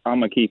 Hawk, I'm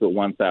going to keep it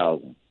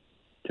 1,000.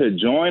 To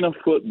join a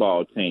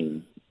football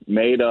team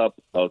made up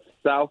of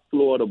South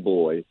Florida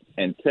boys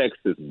and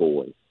Texas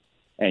boys,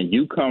 and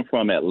you come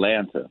from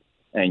Atlanta,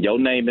 and your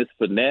name is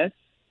Finesse,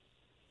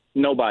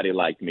 nobody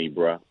liked me,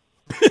 bruh.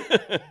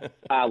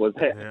 I was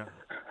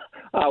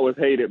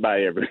hated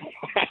by everybody.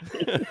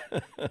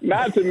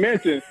 Not to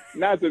mention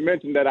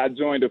that I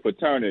joined a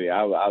fraternity.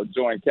 I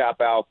joined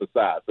Kappa Alpha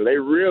Psi, so they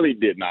really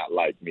did not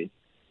like me.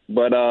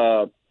 But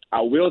I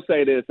will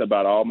say this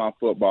about all my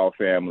football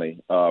family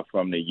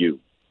from the U,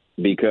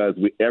 because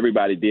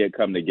everybody did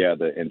come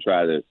together and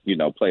try to,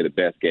 play the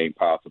best game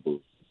possible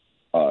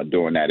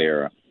during that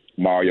era.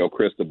 Mario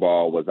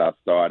Cristobal was our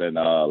starting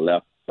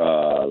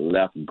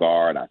left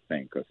guard, I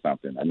think, or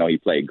something. I know he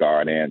played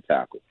guard and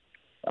tackle.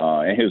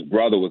 And his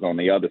brother was on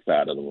the other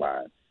side of the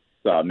line.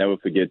 So I'll never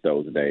forget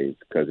those days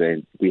because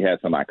we had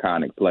some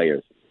iconic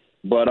players.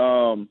 But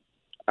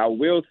I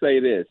will say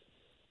this.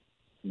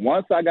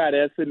 Once I got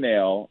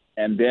SNL,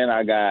 and then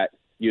I got,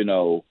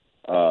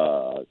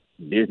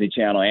 Disney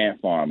Channel Ant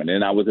Farm, and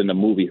then I was in the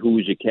movie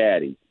Who's Your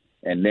Caddy,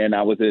 and then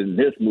I was in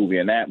this movie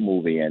and that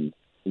movie, and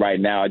right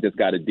now I just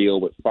got to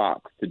deal with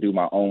Fox to do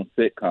my own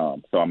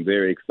sitcom. So I'm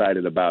very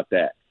excited about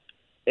that.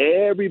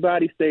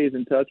 Everybody stays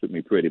in touch with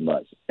me pretty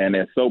much, and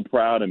they're so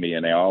proud of me,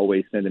 and they're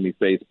always sending me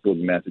Facebook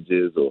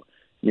messages or,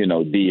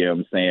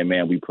 DMs saying,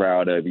 man, we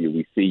proud of you.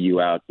 We see you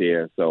out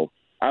there. So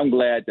I'm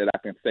glad that I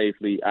can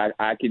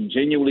I can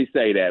genuinely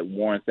say that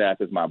Warren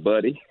Sapp is my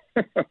buddy.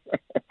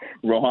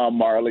 Rohan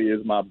Marley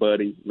is my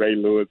buddy. Ray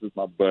Lewis is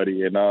my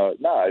buddy. And,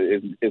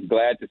 it's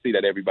glad to see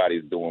that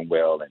everybody's doing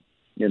well, and,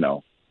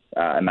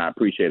 and I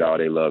appreciate all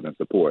their love and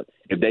support.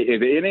 If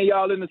any of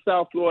y'all in the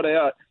South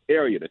Florida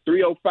area, the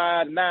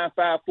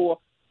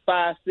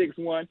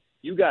 305-954-561,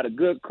 you got a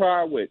good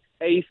car with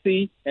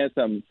AC and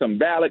some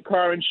valid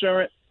car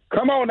insurance,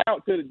 come on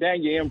out to the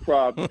Daniel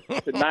Improv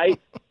tonight,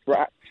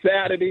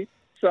 Saturday,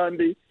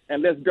 Sunday,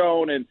 and let's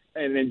go on and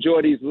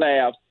enjoy these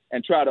laughs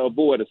and try to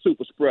avoid a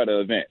super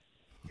spreader event.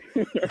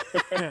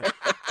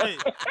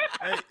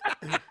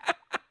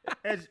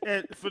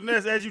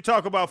 Finesse, as you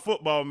talk about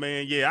football,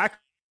 man, I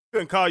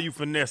couldn't call you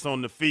Finesse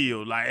on the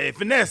field. Like, hey,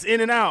 Finesse,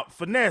 in and out.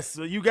 Finesse,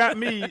 you got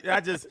me.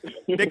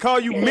 They call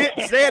you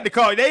Mitch. They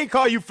ain't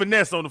call you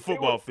Finesse on the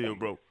football field,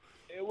 bro.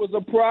 It was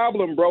a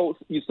problem, bro.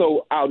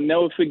 So I'll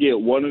never forget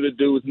one of the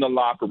dudes in the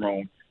locker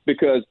room,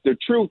 because the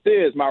truth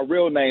is my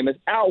real name is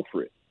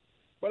Alfred.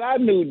 But I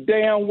knew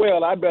damn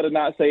well I better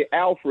not say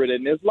Alfred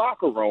in this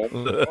locker room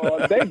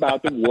or they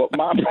about to whoop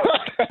my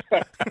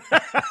butt.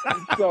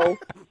 So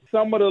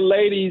some of the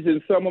ladies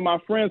and some of my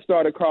friends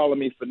started calling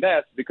me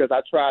Finesse because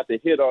I tried to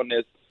hit on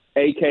this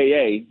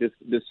AKA, this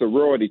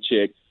sorority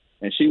chick,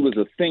 and she was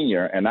a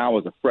senior, and I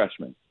was a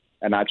freshman.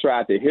 And I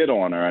tried to hit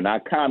on her, and I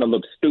kind of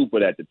looked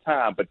stupid at the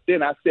time. But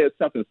then I said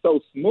something so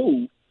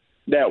smooth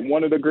that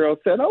one of the girls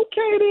said,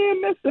 "Okay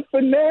then, Mr.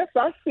 Finesse,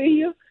 I see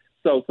you."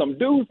 So some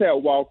dudes had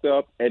walked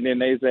up, and then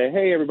they said,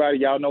 "Hey, everybody,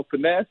 y'all know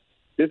Finesse?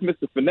 This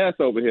Mr. Finesse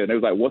over here." And they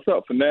was like, "What's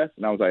up, Finesse?"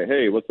 And I was like,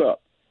 "Hey, what's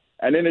up?"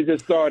 And then it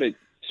just started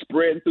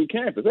spreading through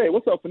campus. "Hey,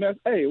 what's up, Finesse?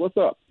 Hey, what's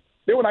up?"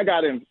 Then when I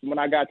got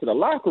to the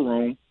locker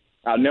room,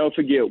 I'll never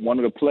forget one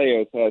of the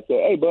players had said,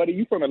 "Hey, buddy,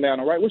 you from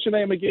Atlanta, right? What's your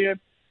name again?"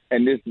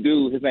 And this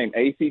dude, his name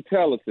A.C.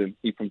 Tellison,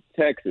 he from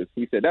Texas.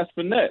 He said, "That's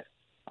Finesse.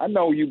 I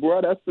know you,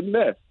 bro. That's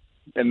Finesse."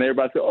 And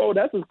everybody said, "Oh,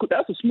 that's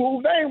a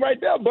smooth name right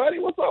there, buddy.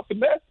 What's up,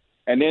 Finesse?"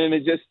 And then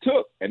it just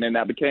took, and then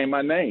that became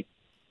my name.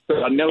 So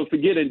I'll never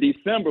forget in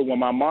December when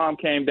my mom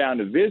came down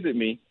to visit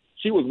me,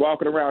 she was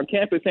walking around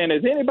campus saying,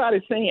 "Has anybody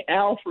seen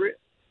Alfred?"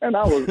 And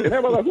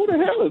everybody was like, "Who the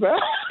hell is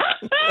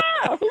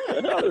Alfred?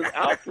 Who the hell is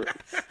Alfred?"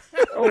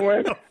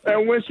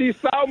 And when she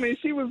saw me,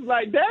 she was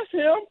like, "That's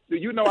him." Do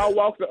you know I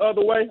walked the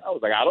other way? I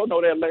was like, "I don't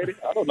know that lady.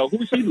 I don't know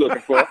who she's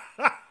looking for."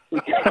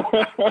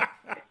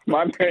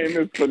 My name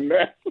is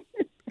Finesse.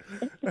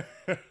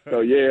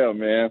 So yeah,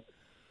 man.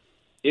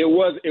 It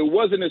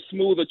wasn't as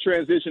smooth a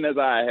transition as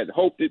I had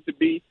hoped it to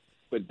be,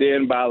 but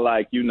then by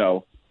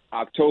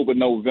October,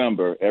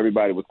 November,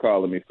 everybody was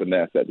calling me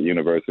Finesse at the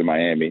University of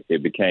Miami.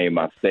 It became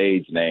my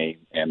stage name,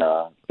 and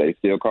they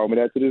still call me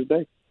that to this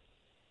day.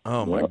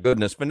 Oh, my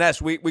goodness.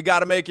 Finesse, we got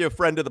to make you a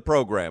friend of the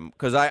program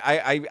because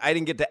I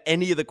didn't get to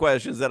any of the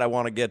questions that I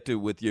want to get to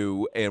with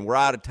you, and we're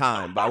out of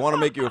time. But I want to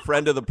make you a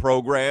friend of the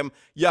program.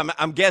 Yeah,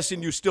 I'm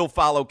guessing you still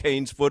follow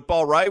Canes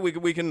football, right?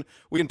 We can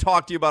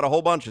talk to you about a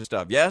whole bunch of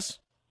stuff, yes?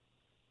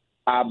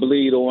 I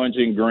bleed orange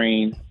and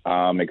green.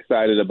 I'm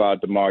excited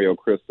about the Mario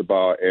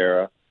Cristobal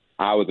era.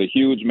 I was a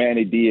huge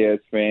Manny Diaz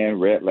fan,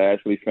 Rhett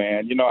Lashley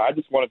fan. I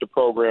just wanted the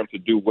program to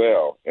do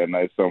well, and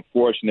it's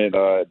unfortunate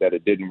that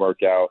it didn't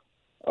work out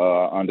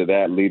under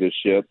that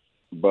leadership.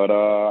 But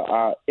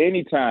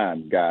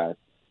anytime, guys,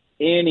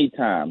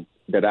 anytime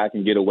that I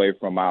can get away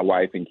from my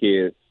wife and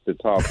kids to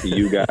talk to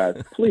you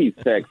guys, please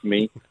text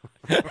me.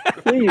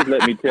 Please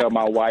let me tell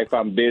my wife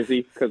I'm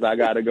busy because I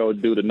got to go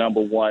do the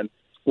 #1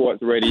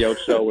 sports radio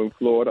show in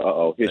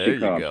Florida. Here she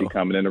comes. She's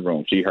coming in the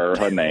room. She heard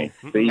her name.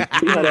 See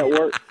how that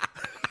works?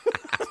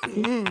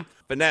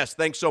 Finesse,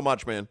 thanks so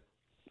much, man.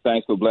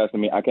 Thanks for blessing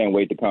me. I can't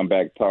wait to come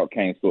back and talk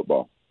Canes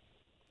football.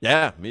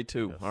 Yeah, me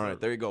too. All right,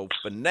 there you go.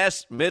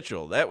 Finesse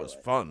Mitchell. That was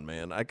fun,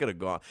 man. I could have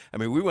gone. I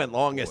mean, we went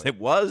long as it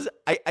was.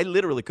 I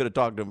literally could have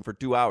talked to him for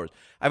 2 hours.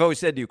 I've always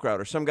said to you,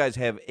 Crowder, some guys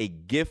have a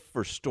gift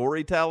for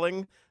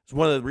storytelling. It's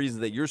one of the reasons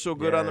that you're so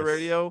good on the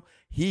radio.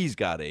 He's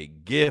got a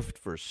gift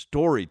for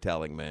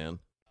storytelling, man.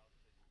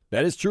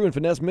 That is true, and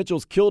Finesse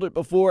Mitchell's killed it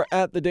before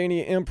at the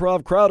Dania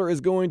Improv. Crowder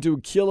is going to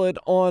kill it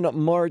on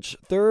March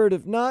 3rd.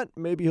 If not,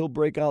 maybe he'll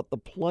break out the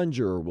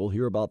plunger. We'll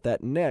hear about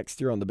that next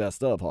here on the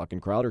Best of Hoch and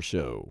Crowder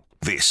Show.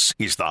 This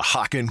is the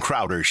Hoch and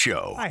Crowder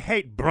Show. I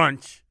hate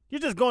brunch.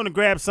 You're just going to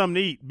grab something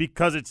to eat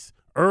because it's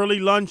early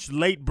lunch,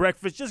 late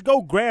breakfast. Just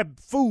go grab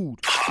food.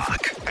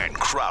 Hoch and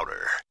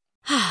Crowder.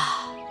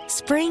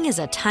 Spring is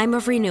a time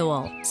of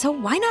renewal, so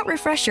why not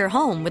refresh your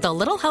home with a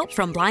little help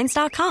from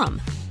Blinds.com?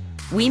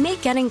 We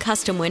make getting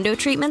custom window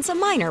treatments a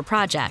minor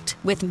project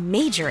with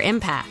major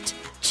impact.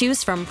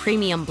 Choose from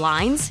premium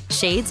blinds,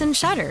 shades, and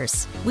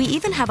shutters. We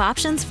even have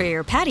options for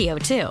your patio,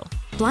 too.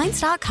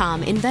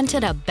 Blinds.com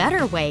invented a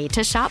better way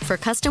to shop for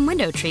custom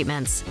window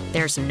treatments.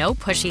 There's no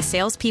pushy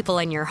salespeople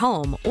in your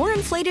home or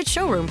inflated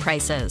showroom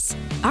prices.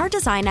 Our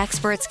design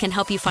experts can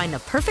help you find the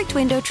perfect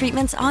window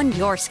treatments on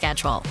your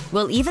schedule.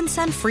 We'll even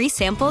send free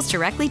samples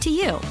directly to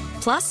you.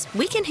 Plus,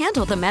 we can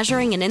handle the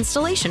measuring and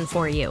installation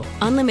for you.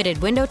 Unlimited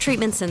window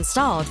treatments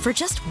installed for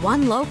just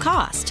one low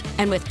cost.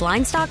 And with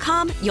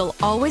Blinds.com, you'll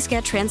always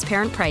get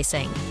transparent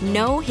pricing.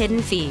 No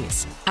hidden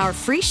fees. Our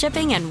free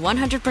shipping and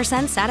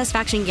 100%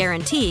 satisfaction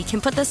guarantee can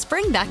put the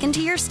spring back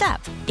into your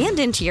step and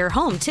into your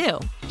home, too.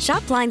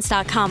 Shop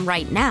Blinds.com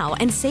right now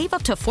and save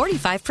up to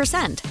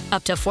 45%.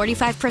 Up to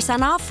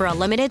 45% off for a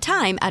limited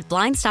time at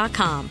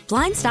Blinds.com.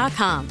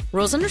 Blinds.com.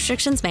 Rules and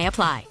restrictions may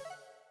apply.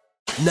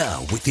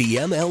 Now, with the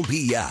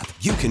MLB app,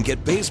 you can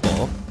get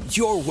baseball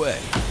your way.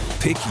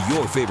 Pick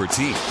your favorite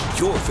team,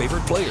 your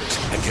favorite players,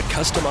 and get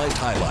customized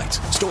highlights,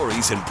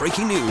 stories, and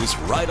breaking news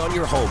right on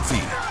your home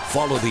feed.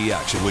 Follow the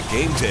action with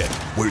Game Day,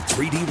 where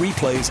 3D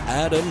replays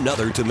add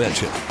another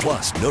dimension.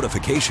 Plus,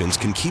 notifications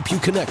can keep you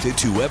connected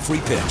to every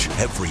pitch,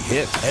 every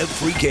hit,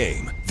 every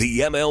game. The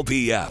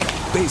MLB app.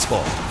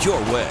 Baseball your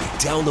way.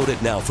 Download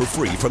it now for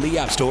free from the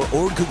App Store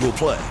or Google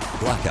Play.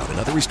 Blackout and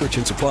other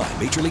restrictions apply.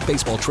 Major League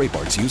Baseball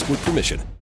trademarks used with permission.